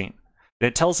virtual machine. And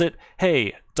it tells it,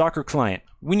 hey, Docker client,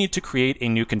 we need to create a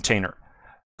new container.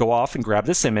 Go off and grab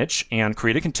this image and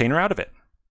create a container out of it.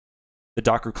 The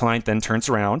Docker client then turns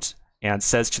around and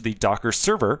says to the Docker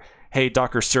server, hey,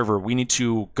 Docker server, we need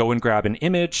to go and grab an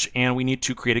image and we need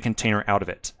to create a container out of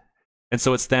it. And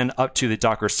so it's then up to the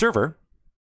Docker server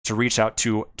to reach out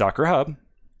to Docker Hub,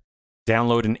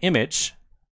 download an image,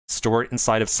 store it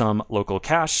inside of some local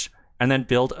cache, and then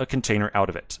build a container out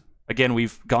of it. Again,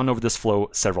 we've gone over this flow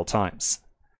several times.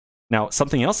 Now,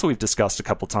 something else that we've discussed a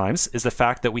couple times is the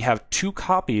fact that we have 2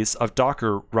 copies of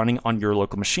Docker running on your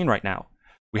local machine right now.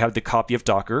 We have the copy of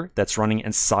Docker that's running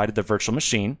inside of the virtual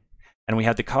machine, and we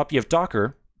have the copy of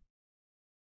Docker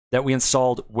that we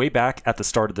installed way back at the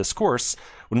start of this course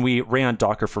when we ran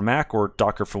Docker for Mac or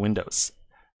Docker for Windows.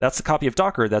 That's the copy of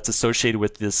Docker that's associated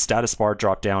with this status bar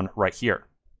dropdown right here.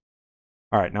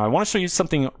 All right, now I want to show you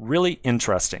something really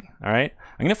interesting. All right,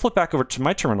 I'm going to flip back over to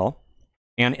my terminal,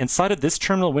 and inside of this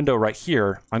terminal window right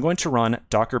here, I'm going to run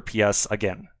Docker PS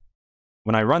again.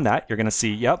 When I run that, you're going to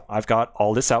see, yep, I've got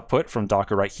all this output from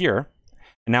Docker right here.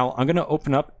 And now I'm going to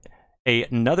open up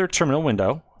another terminal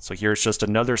window. So here's just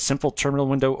another simple terminal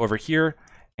window over here,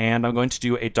 and I'm going to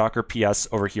do a Docker PS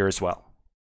over here as well.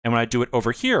 And when I do it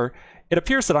over here, it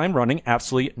appears that I'm running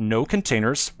absolutely no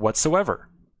containers whatsoever.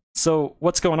 So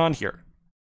what's going on here?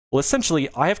 Well, essentially,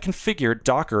 I have configured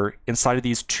Docker inside of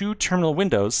these 2 terminal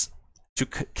windows to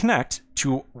connect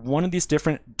to one of these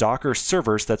different Docker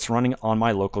servers that's running on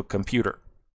my local computer.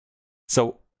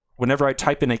 So whenever I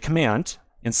type in a command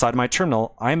inside my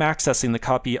terminal, I'm accessing the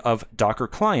copy of Docker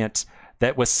client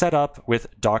that was set up with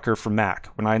Docker for Mac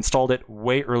when I installed it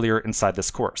way earlier inside this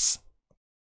course.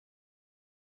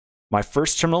 My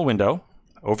first terminal window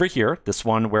over here, this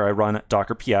one where I run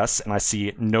Docker PS and I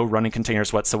see no running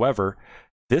containers whatsoever,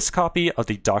 this copy of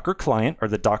the Docker client, or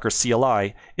the Docker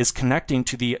CLI, is connecting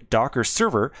to the Docker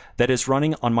server that is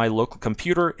running on my local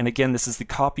computer. And again, this is the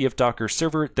copy of Docker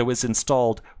server that was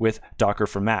installed with Docker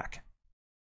for Mac.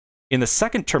 In the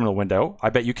second terminal window, I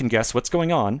bet you can guess what's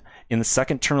going on. In the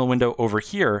second terminal window over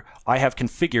here, I have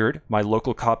configured my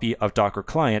local copy of Docker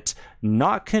client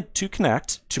not to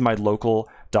connect to my local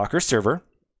Docker server.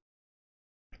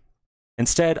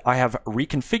 Instead, I have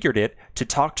reconfigured it to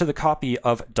talk to the copy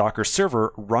of Docker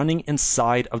server running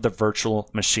inside of the virtual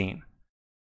machine.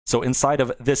 So inside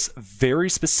of this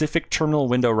very specific terminal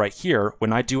window right here,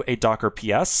 when I do a Docker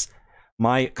PS,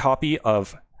 my copy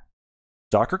of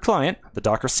Docker client, the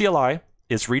Docker CLI,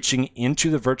 is reaching into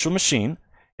the virtual machine.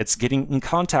 It's getting in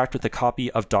contact with a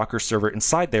copy of Docker server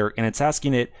inside there, and it's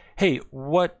asking it, hey,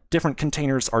 what different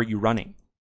containers are you running?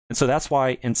 And so that's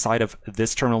why inside of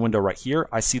this terminal window right here,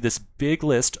 I see this big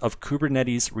list of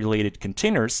Kubernetes related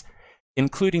containers,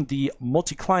 including the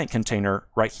multi-client container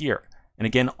right here. And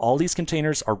again, all these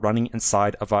containers are running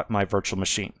inside of my virtual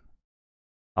machine.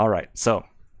 All right, so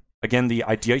again, the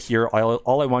idea here,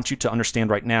 all I want you to understand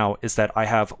right now is that I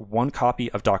have one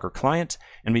copy of Docker client,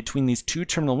 and between these two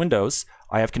terminal windows,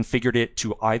 I have configured it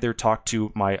to either talk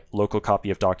to my local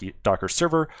copy of Docker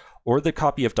server or the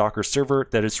copy of Docker server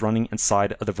that is running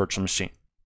inside of the virtual machine.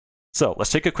 So let's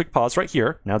take a quick pause right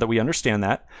here. Now that we understand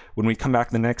that, when we come back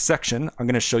in the next section, I'm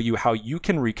going to show you how you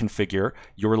can reconfigure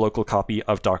your local copy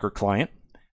of Docker client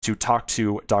to talk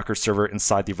to Docker server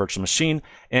inside the virtual machine.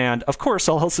 And of course,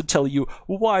 I'll also tell you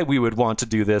why we would want to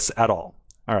do this at all.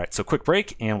 All right, so quick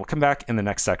break, and we'll come back in the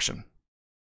next section.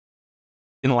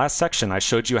 In the last section, I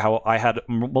showed you how I had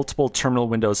multiple terminal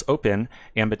windows open,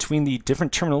 and between the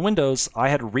different terminal windows, I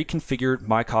had reconfigured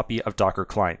my copy of Docker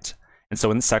client. And so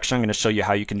in this section, I'm going to show you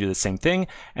how you can do the same thing,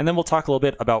 and then we'll talk a little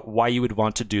bit about why you would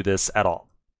want to do this at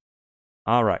all.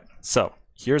 All right, so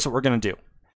here's what we're going to do.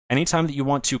 Anytime that you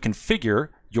want to configure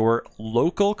your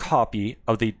local copy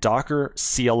of the Docker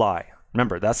CLI,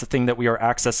 remember, that's the thing that we are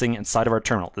accessing inside of our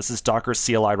terminal. This is Docker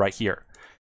CLI right here.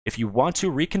 If you want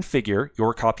to reconfigure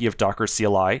your copy of Docker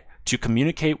CLI to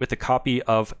communicate with a copy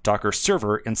of Docker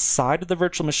server inside of the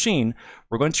virtual machine,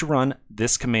 we're going to run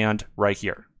this command right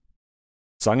here.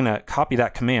 So I'm going to copy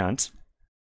that command.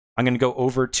 I'm going to go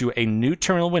over to a new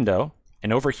terminal window.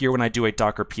 And over here, when I do a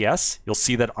Docker PS, you'll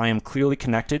see that I am clearly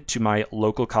connected to my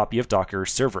local copy of Docker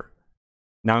server.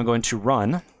 Now I'm going to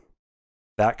run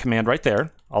that command right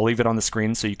there. I'll leave it on the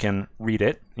screen so you can read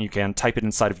it. You can type it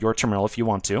inside of your terminal if you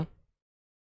want to.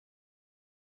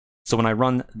 So when I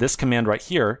run this command right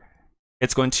here,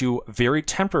 it's going to very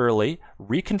temporarily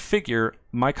reconfigure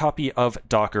my copy of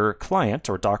Docker client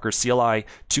or Docker CLI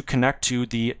to connect to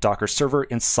the Docker server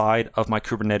inside of my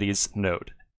Kubernetes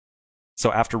node.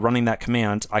 So after running that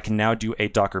command, I can now do a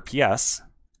Docker PS,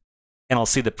 and I'll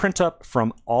see the print up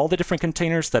from all the different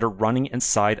containers that are running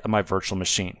inside of my virtual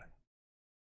machine.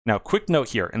 Now, quick note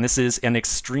here, and this is an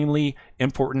extremely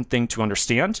important thing to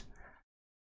understand.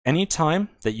 Anytime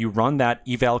that you run that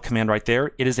eval command right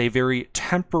there, it is a very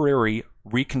temporary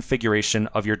reconfiguration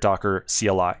of your Docker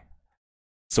CLI.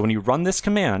 So when you run this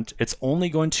command, it's only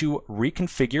going to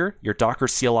reconfigure your Docker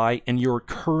CLI in your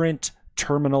current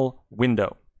terminal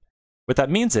window. What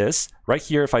that means is, right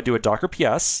here, if I do a Docker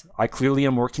PS, I clearly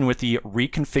am working with the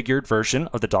reconfigured version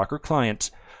of the Docker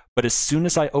client, but as soon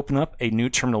as I open up a new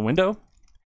terminal window,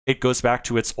 it goes back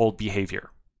to its old behavior.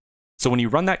 So when you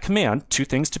run that command, two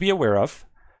things to be aware of.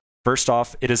 First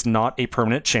off, it is not a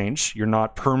permanent change. You're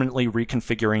not permanently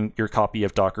reconfiguring your copy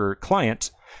of Docker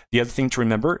client. The other thing to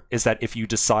remember is that if you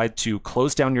decide to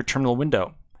close down your terminal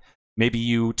window, maybe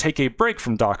you take a break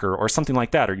from Docker or something like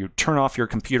that, or you turn off your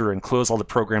computer and close all the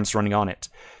programs running on it.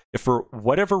 If for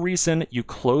whatever reason you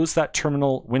close that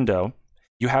terminal window,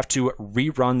 you have to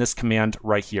rerun this command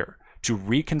right here to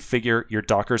reconfigure your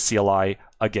Docker CLI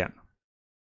again.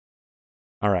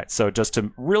 All right, so just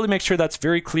to really make sure that's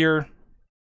very clear,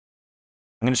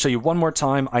 I'm going to show you one more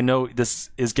time. I know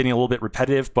this is getting a little bit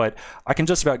repetitive, but I can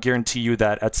just about guarantee you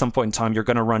that at some point in time, you're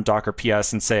going to run Docker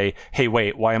PS and say, hey,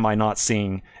 wait, why am I not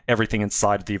seeing everything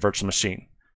inside the virtual machine?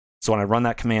 So when I run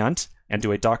that command and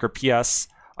do a Docker PS,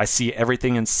 I see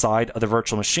everything inside of the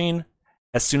virtual machine.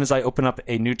 As soon as I open up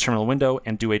a new terminal window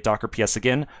and do a Docker PS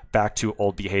again, back to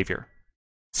old behavior.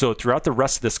 So throughout the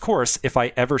rest of this course, if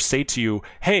I ever say to you,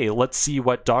 hey, let's see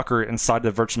what Docker inside the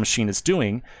virtual machine is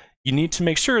doing, you need to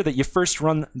make sure that you first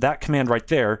run that command right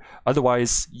there.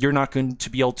 Otherwise, you're not going to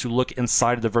be able to look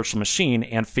inside of the virtual machine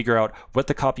and figure out what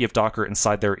the copy of Docker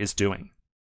inside there is doing.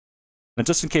 Now,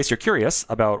 just in case you're curious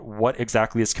about what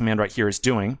exactly this command right here is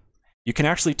doing, you can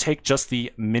actually take just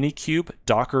the minikube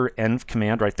docker env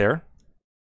command right there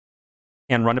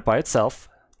and run it by itself.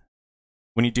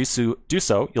 When you do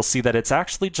so, you'll see that it's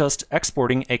actually just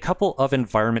exporting a couple of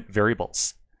environment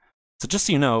variables. So just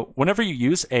so you know, whenever you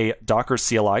use a Docker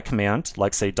CLI command,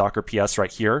 like say Docker PS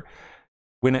right here,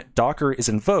 when Docker is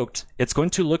invoked, it's going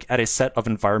to look at a set of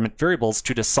environment variables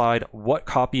to decide what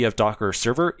copy of Docker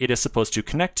server it is supposed to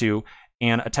connect to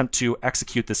and attempt to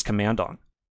execute this command on.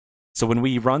 So when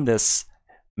we run this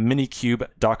minikube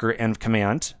docker env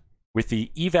command, with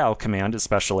the eval command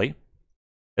especially,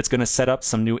 it's going to set up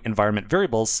some new environment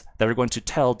variables that are going to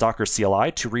tell Docker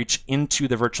CLI to reach into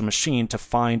the virtual machine to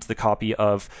find the copy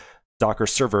of Docker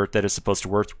server that is supposed to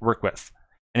work with.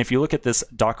 And if you look at this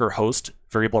Docker host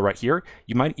variable right here,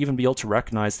 you might even be able to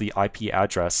recognize the IP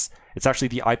address. It's actually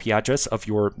the IP address of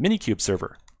your Minikube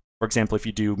server. For example, if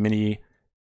you do Minikube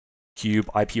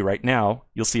IP right now,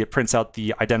 you'll see it prints out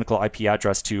the identical IP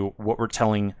address to what we're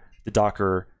telling the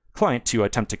Docker client to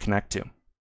attempt to connect to.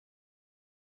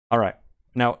 All right.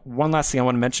 Now, one last thing I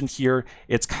want to mention here,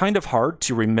 it's kind of hard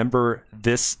to remember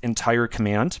this entire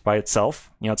command by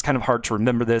itself. It's kind of hard to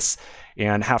remember this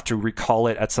and have to recall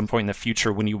it at some point in the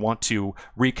future when you want to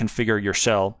reconfigure your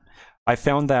shell. I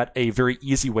found that a very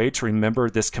easy way to remember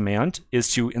this command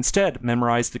is to instead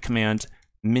memorize the command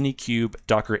minikube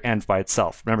docker env by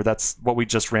itself. Remember, that's what we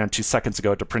just ran 2 seconds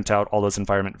ago to print out all those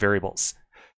environment variables.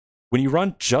 When you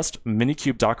run just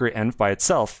minikube docker env by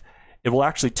itself, it will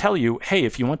actually tell you, hey,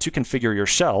 if you want to configure your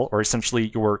shell, or essentially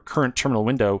your current terminal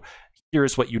window,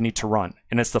 here's what you need to run.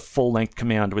 And it's the full-length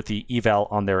command with the eval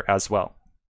on there as well.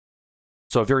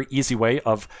 So a very easy way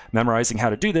of memorizing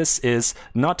how to do this is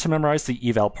not to memorize the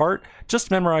eval part, just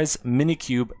memorize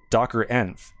minikube docker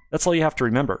env. That's all you have to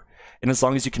remember. And as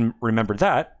long as you can remember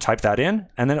that, type that in,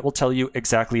 and then it will tell you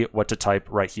exactly what to type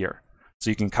right here.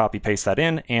 So you can copy paste that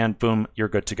in, and boom, you're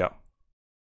good to go.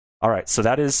 All right, so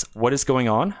that is what is going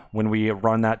on when we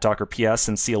run that Docker PS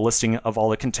and see a listing of all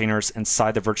the containers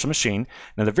inside the virtual machine.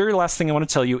 Now, the very last thing I want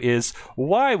to tell you is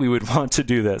why we would want to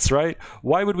do this, right?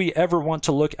 Why would we ever want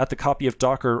to look at the copy of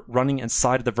Docker running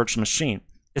inside of the virtual machine?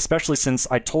 Especially since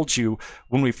I told you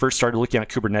when we first started looking at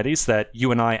Kubernetes that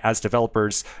you and I as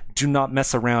developers do not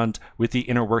mess around with the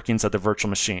inner workings of the virtual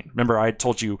machine. Remember, I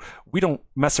told you we don't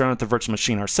mess around with the virtual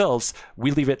machine ourselves.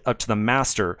 We leave it up to the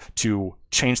master to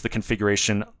change the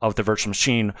configuration of the virtual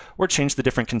machine or change the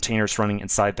different containers running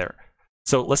inside there.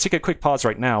 So let's take a quick pause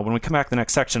right now. When we come back to the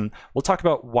next section, we'll talk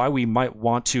about why we might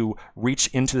want to reach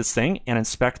into this thing and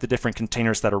inspect the different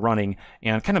containers that are running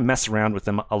and kind of mess around with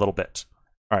them a little bit.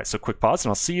 All right, so quick pause, and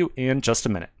I'll see you in just a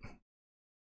minute.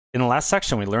 In the last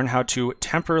section, we learned how to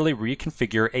temporarily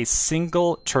reconfigure a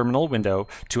single terminal window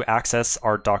to access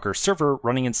our Docker server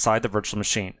running inside the virtual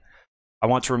machine. I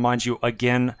want to remind you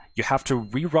again, you have to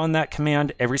rerun that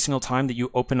command every single time that you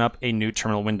open up a new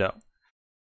terminal window.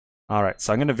 All right,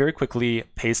 so I'm going to very quickly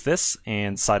paste this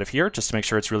inside of here just to make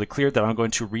sure it's really clear that I'm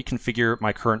going to reconfigure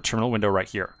my current terminal window right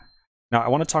here. Now, I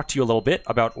want to talk to you a little bit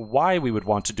about why we would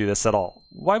want to do this at all.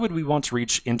 Why would we want to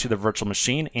reach into the virtual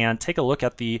machine and take a look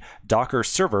at the Docker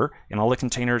server and all the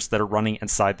containers that are running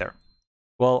inside there?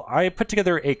 Well, I put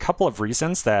together a couple of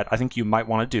reasons that I think you might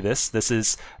want to do this. This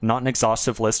is not an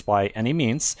exhaustive list by any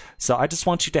means, so I just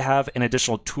want you to have an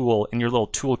additional tool in your little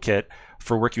toolkit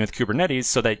for working with Kubernetes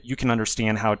so that you can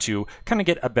understand how to kind of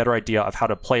get a better idea of how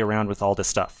to play around with all this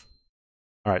stuff.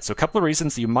 All right, so a couple of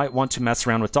reasons that you might want to mess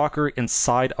around with Docker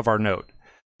inside of our node.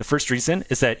 The first reason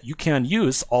is that you can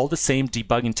use all the same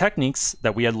debugging techniques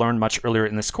that we had learned much earlier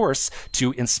in this course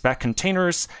to inspect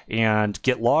containers and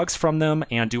get logs from them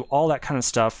and do all that kind of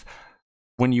stuff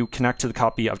when you connect to the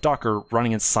copy of Docker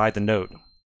running inside the node.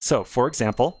 So, for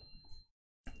example,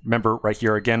 remember right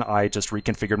here again, I just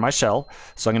reconfigured my shell.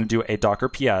 So I'm going to do a Docker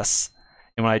PS.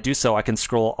 And when I do so, I can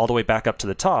scroll all the way back up to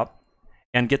the top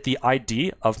and get the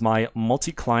ID of my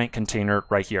multi-client container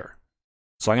right here.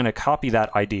 So I'm going to copy that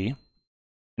ID.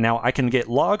 Now I can get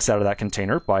logs out of that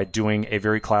container by doing a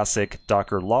very classic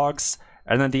Docker logs,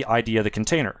 and then the ID of the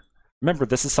container. Remember,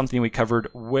 this is something we covered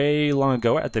way long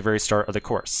ago at the very start of the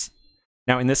course.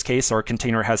 Now in this case, our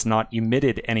container has not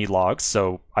emitted any logs,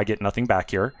 so I get nothing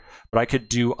back here. But I could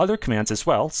do other commands as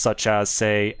well, such as,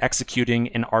 say, executing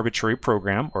an arbitrary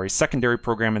program or a secondary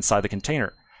program inside the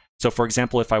container. So for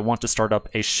example, if I want to start up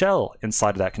a shell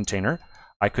inside of that container,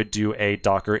 I could do a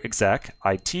docker exec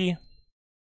it,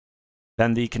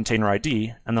 then the container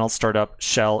ID, and then I'll start up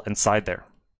shell inside there.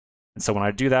 And so when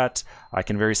I do that, I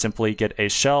can very simply get a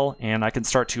shell, and I can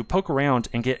start to poke around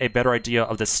and get a better idea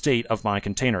of the state of my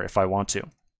container if I want to.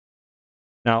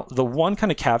 Now, the one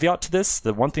kind of caveat to this,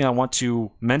 the one thing I want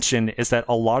to mention is that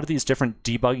a lot of these different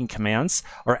debugging commands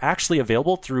are actually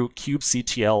available through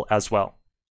kubectl as well.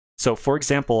 So for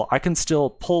example, I can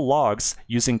still pull logs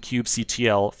using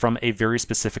kubectl from a very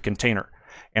specific container.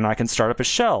 And I can start up a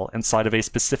shell inside of a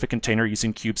specific container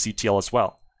using kubectl as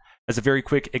well. As a very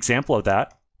quick example of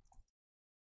that,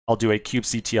 I'll do a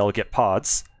kubectl get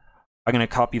pods. I'm going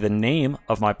to copy the name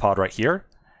of my pod right here,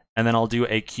 and then I'll do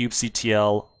a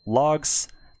kubectl logs,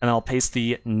 and I'll paste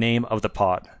the name of the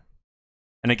pod.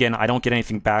 And again, I don't get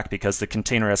anything back because the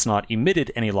container has not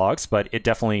emitted any logs, but it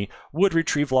definitely would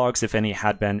retrieve logs if any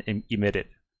had been emitted.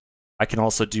 I can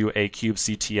also do a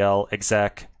kubectl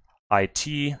exec it,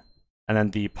 and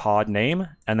then the pod name,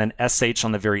 and then sh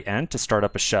on the very end to start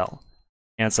up a shell.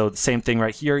 And so the same thing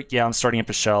right here, yeah, I'm starting up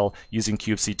a shell using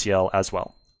kubectl as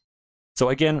well. So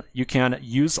again, you can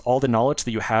use all the knowledge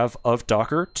that you have of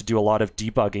Docker to do a lot of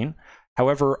debugging.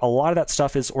 However, a lot of that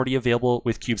stuff is already available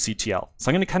with kubectl. So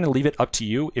I'm going to kind of leave it up to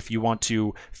you if you want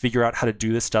to figure out how to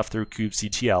do this stuff through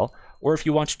kubectl, or if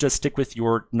you want to just stick with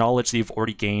your knowledge that you've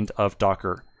already gained of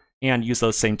Docker and use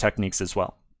those same techniques as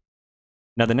well.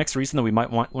 Now, the next reason that we might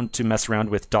want to mess around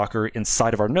with Docker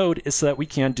inside of our node is so that we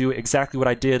can do exactly what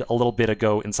I did a little bit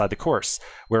ago inside the course,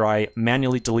 where I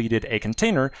manually deleted a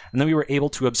container, and then we were able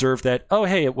to observe that, oh,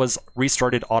 hey, it was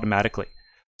restarted automatically.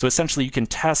 So essentially, you can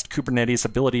test Kubernetes'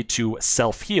 ability to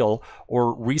self-heal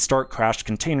or restart crashed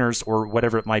containers or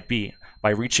whatever it might be by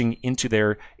reaching into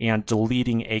there and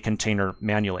deleting a container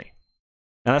manually.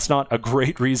 Now, that's not a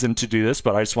great reason to do this,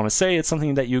 but I just want to say it's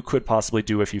something that you could possibly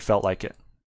do if you felt like it.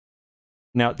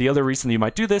 Now, the other reason that you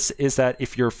might do this is that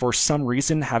if you're for some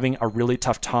reason having a really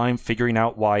tough time figuring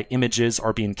out why images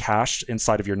are being cached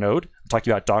inside of your node, I'm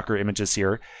talking about Docker images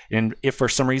here, and if for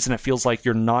some reason it feels like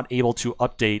you're not able to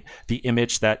update the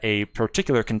image that a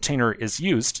particular container is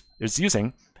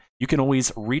using, you can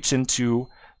always reach into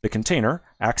the container,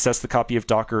 access the copy of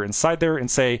Docker inside there, and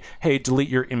say, hey, delete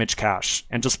your image cache,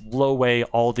 and just blow away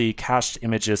all the cached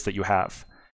images that you have.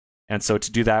 And so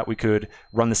to do that, we could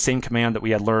run the same command that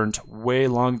we had learned way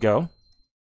long ago.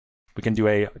 We can do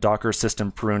a docker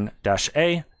system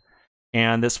prune-a,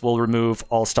 and this will remove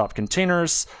all stop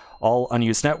containers, all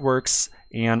unused networks,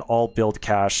 and all build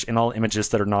cache, and all images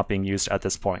that are not being used at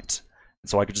this point. And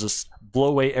so I could just blow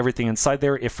away everything inside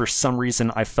there if for some reason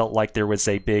I felt like there was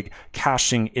a big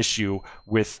caching issue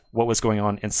with what was going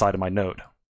on inside of my node.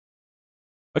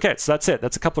 Okay, so that's it.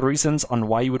 That's a couple of reasons on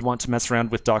why you would want to mess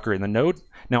around with Docker in the node.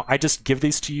 Now, I just give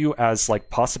these to you as like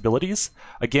possibilities.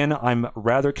 Again, I'm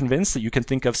rather convinced that you can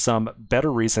think of some better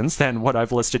reasons than what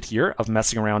I've listed here of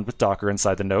messing around with Docker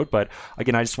inside the node. But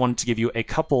again, I just wanted to give you a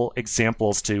couple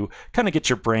examples to kind of get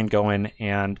your brain going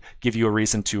and give you a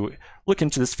reason to look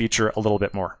into this feature a little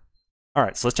bit more. All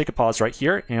right, so let's take a pause right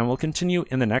here and we'll continue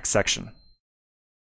in the next section.